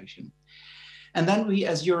administration. And then we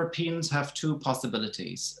as Europeans have 2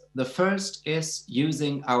 possibilities. The first is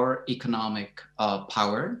using our economic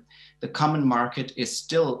power. The common market is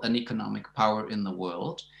still an economic power in the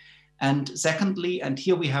world. And secondly, and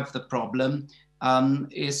here we have the problem,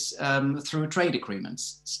 is through trade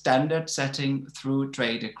agreements, standard setting through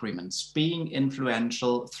trade agreements, being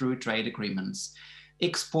influential through trade agreements,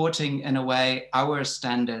 exporting in a way our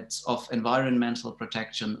standards of environmental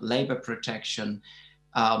protection, labor protection,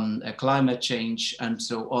 climate change, and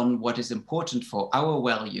so on, what is important for our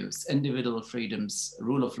values, individual freedoms,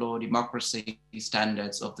 rule of law, democracy,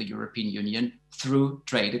 standards of the European Union through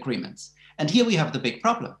trade agreements. And here we have the big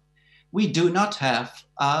problem. We do not have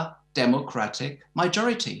a democratic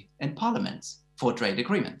majority in parliaments for trade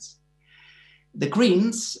agreements. The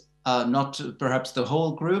Greens, not perhaps the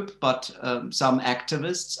whole group, but some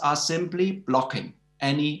activists are simply blocking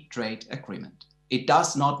any trade agreement. It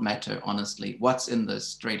does not matter, honestly, what's in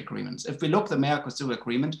this trade agreements. If we look at the Mercosur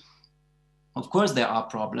agreement, of course, there are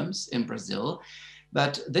problems in Brazil,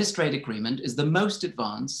 but this trade agreement is the most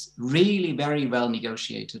advanced, really very well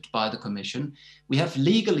negotiated by the Commission. We have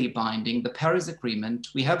legally binding the Paris Agreement.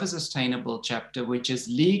 We have a sustainable chapter, which is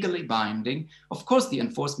legally binding. Of course, the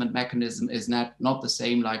enforcement mechanism is not the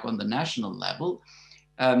same like on the national level,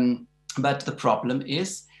 but the problem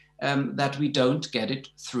is that we don't get it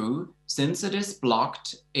through since it is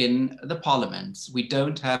blocked in the parliaments. We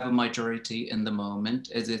don't have a majority in the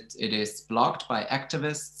moment, as it is blocked by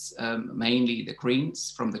activists, mainly the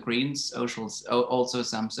Greens, from the Greens, socials, also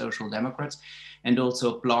some Social Democrats, and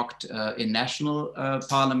also blocked in national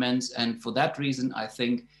parliaments. And for that reason, I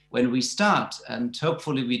think when we start, and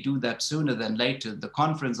hopefully we do that sooner than later, the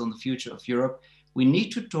Conference on the Future of Europe, we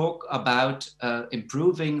need to talk about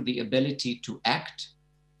improving the ability to act,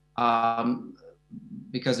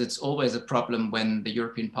 because it's always a problem when the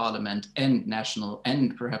European Parliament and national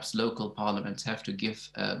and perhaps local parliaments have to give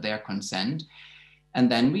their consent.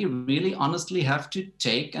 And then we really honestly have to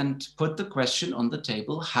take and put the question on the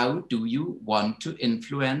table, how do you want to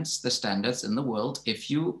influence the standards in the world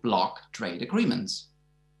if you block trade agreements?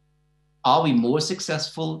 Are we more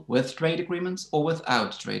successful with trade agreements or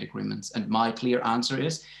without trade agreements? And my clear answer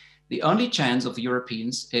is, the only chance of the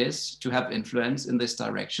Europeans is to have influence in this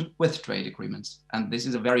direction with trade agreements. And this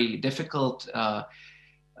is a very difficult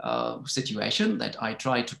situation that I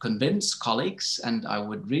try to convince colleagues. And I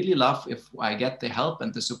would really love if I get the help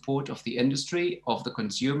and the support of the industry, of the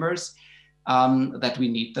consumers, that we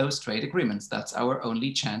need those trade agreements. That's our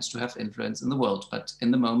only chance to have influence in the world. But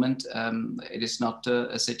in the moment, it is not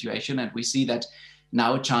a situation. And we see that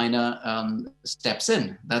now China steps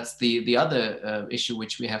in. That's the other issue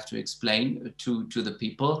which we have to explain to the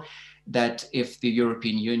people, that if the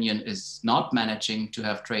European Union is not managing to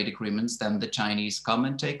have trade agreements, then the Chinese come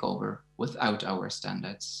and take over without our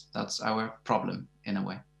standards. That's our problem in a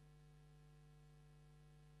way.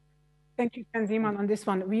 Thank you, Sven Seemann, on this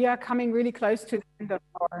one. We are coming really close to the end of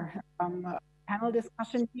our panel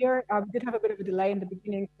discussion here. We did have a bit of a delay in the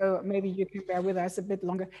beginning, so maybe you can bear with us a bit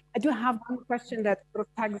longer. I do have one question that sort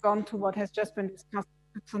of tags on to what has just been discussed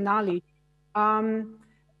with Sonali.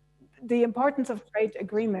 The importance of trade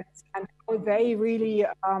agreements and how they really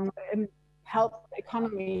help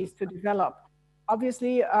economies to develop.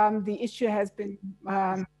 Obviously, the issue has been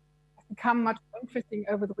become much more interesting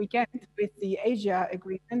over the weekend with the Asia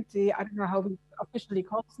agreement, I don't know how we officially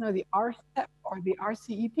call it now, the RCEP or the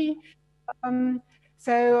RCEP.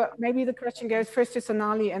 So maybe the question goes first to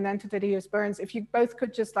Sonali and then to Thaddeus Burns. If you both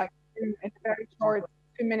could just like in a very short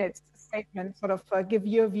 2 minutes statement, sort of give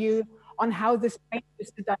your view on how this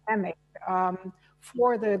changes the dynamic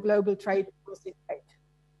for the global trade policy debate.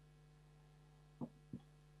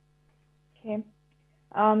 Okay.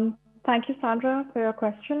 Thank you, Sandra, for your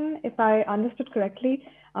question. If I understood correctly,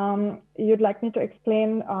 you'd like me to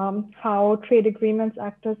explain how trade agreements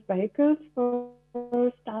act as vehicles for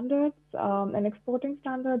standards and exporting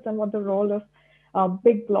standards, and what the role of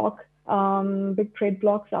big trade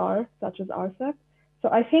blocks are, such as RCEP. So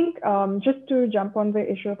I think just to jump on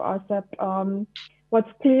the issue of RCEP,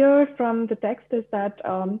 what's clear from the text is that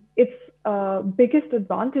its biggest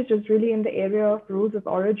advantage is really in the area of rules of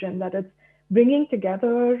origin, that it's bringing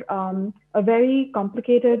together a very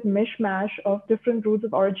complicated mishmash of different rules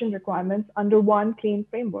of origin requirements under one clean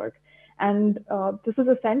framework. And this is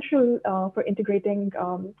essential for integrating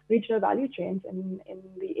regional value chains in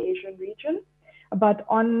the Asian region. But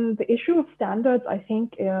on the issue of standards, I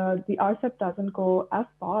think the RCEP doesn't go as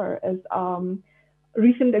far as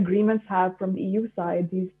recent agreements have from the EU side,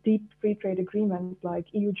 these deep free trade agreements like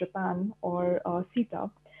EU-Japan or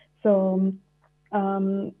CETA. So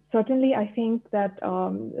certainly, I think that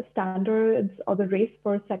standards, or the race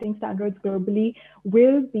for setting standards globally,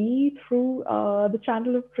 will be through the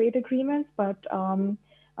channel of trade agreements. But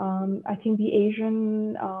I think the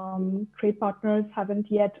Asian trade partners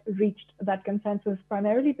haven't yet reached that consensus,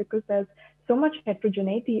 primarily because there's so much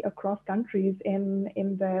heterogeneity across countries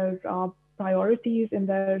in their priorities, in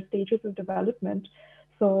their stages of development.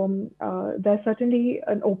 So there's certainly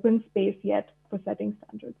an open space yet for setting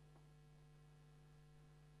standards.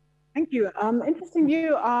 Thank you. Interesting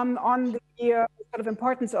view on the sort of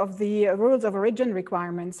importance of the rules of origin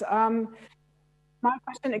requirements. My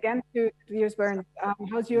question again to Thaddeus Burns,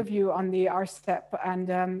 how's your view on the RCEP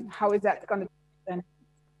and how is that going to then?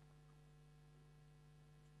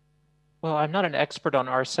 Well, I'm not an expert on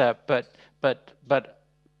RCEP, but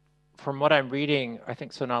from what I'm reading, I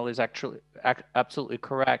think Sonali is actually absolutely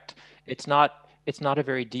correct. It's not a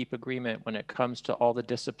very deep agreement when it comes to all the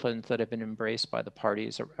disciplines that have been embraced by the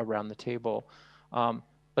parties around the table.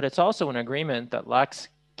 But it's also an agreement that lacks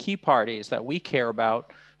key parties that we care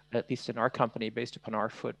about, at least in our company, based upon our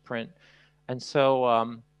footprint. And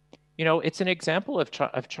so, you know, it's an example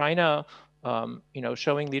of China, you know,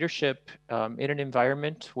 showing leadership in an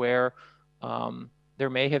environment where there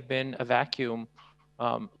may have been a vacuum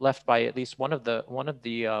left by at least one of the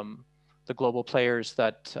global players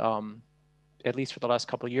that, at least for the last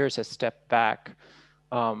couple of years, has stepped back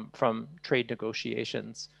from trade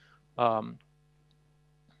negotiations.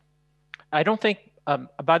 I don't think,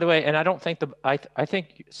 by the way, and I don't think I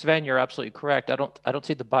think, Sven, you're absolutely correct. I don't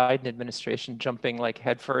see the Biden administration jumping like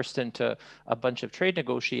headfirst into a bunch of trade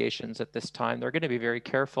negotiations at this time. They're going to be very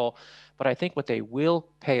careful, but I think what they will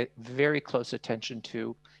pay very close attention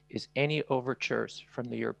to is any overtures from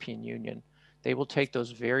the European Union. They will take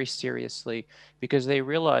those very seriously because they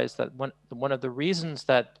realize that one of the reasons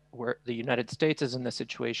that the United States is in the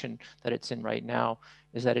situation that it's in right now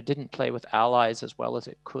is that it didn't play with allies as well as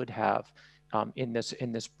it could have in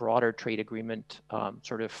this broader trade agreement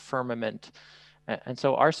sort of firmament. And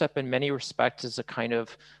so RCEP in many respects is a kind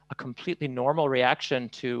of a completely normal reaction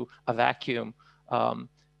to a vacuum.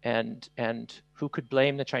 And who could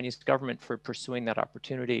blame the Chinese government for pursuing that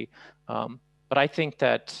opportunity? But I think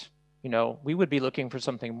that, you know, we would be looking for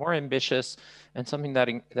something more ambitious and something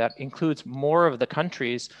that includes more of the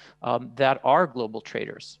countries that are global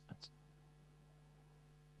traders.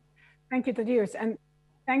 Thank you, Thaddeus, and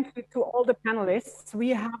thank you to all the panelists. We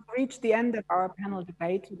have reached the end of our panel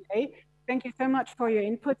debate today. Thank you so much for your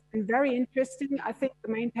input. It's been very interesting. I think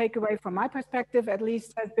the main takeaway from my perspective, at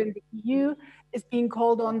least, has been the EU is being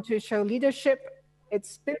called on to show leadership. It's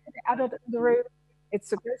still the adult in the room. It's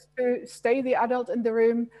supposed to stay the adult in the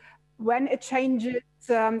room. When it changes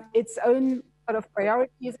its own sort of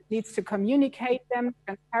priorities, it needs to communicate them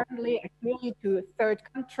transparently and clearly to third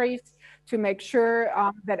countries to make sure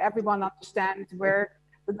that everyone understands where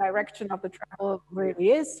the direction of the travel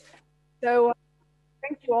really is. So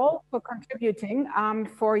thank you all for contributing,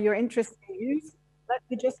 for your interesting views. Let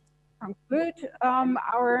me just conclude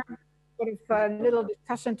our sort of little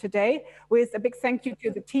discussion today with a big thank you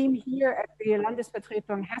to the team here at the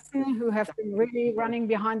Landesvertretung Hessen, who have been really running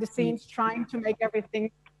behind the scenes, trying to make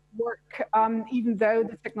everything work, even though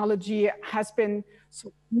the technology has been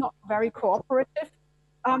not very cooperative.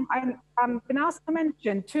 I've been asked to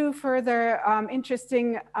mention two further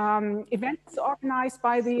interesting events organized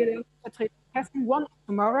by the Landesvertretung Hessen. One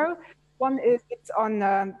tomorrow, one is it's on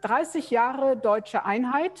 30 Jahre Deutsche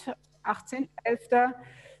Einheit, 18.11.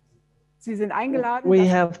 Sie sind eingeladen. We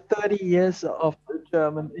have 30 years of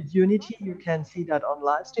German unity. You can see that on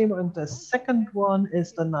live stream. And the second one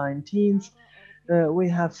is the 19th. We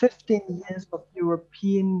have 15 years of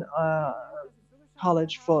European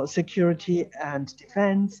College for Security and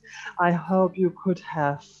Defense. I hope you could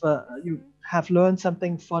have learned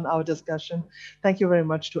something from our discussion. Thank you very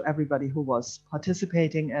much to everybody who was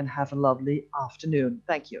participating, and have a lovely afternoon.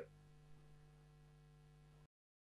 Thank you.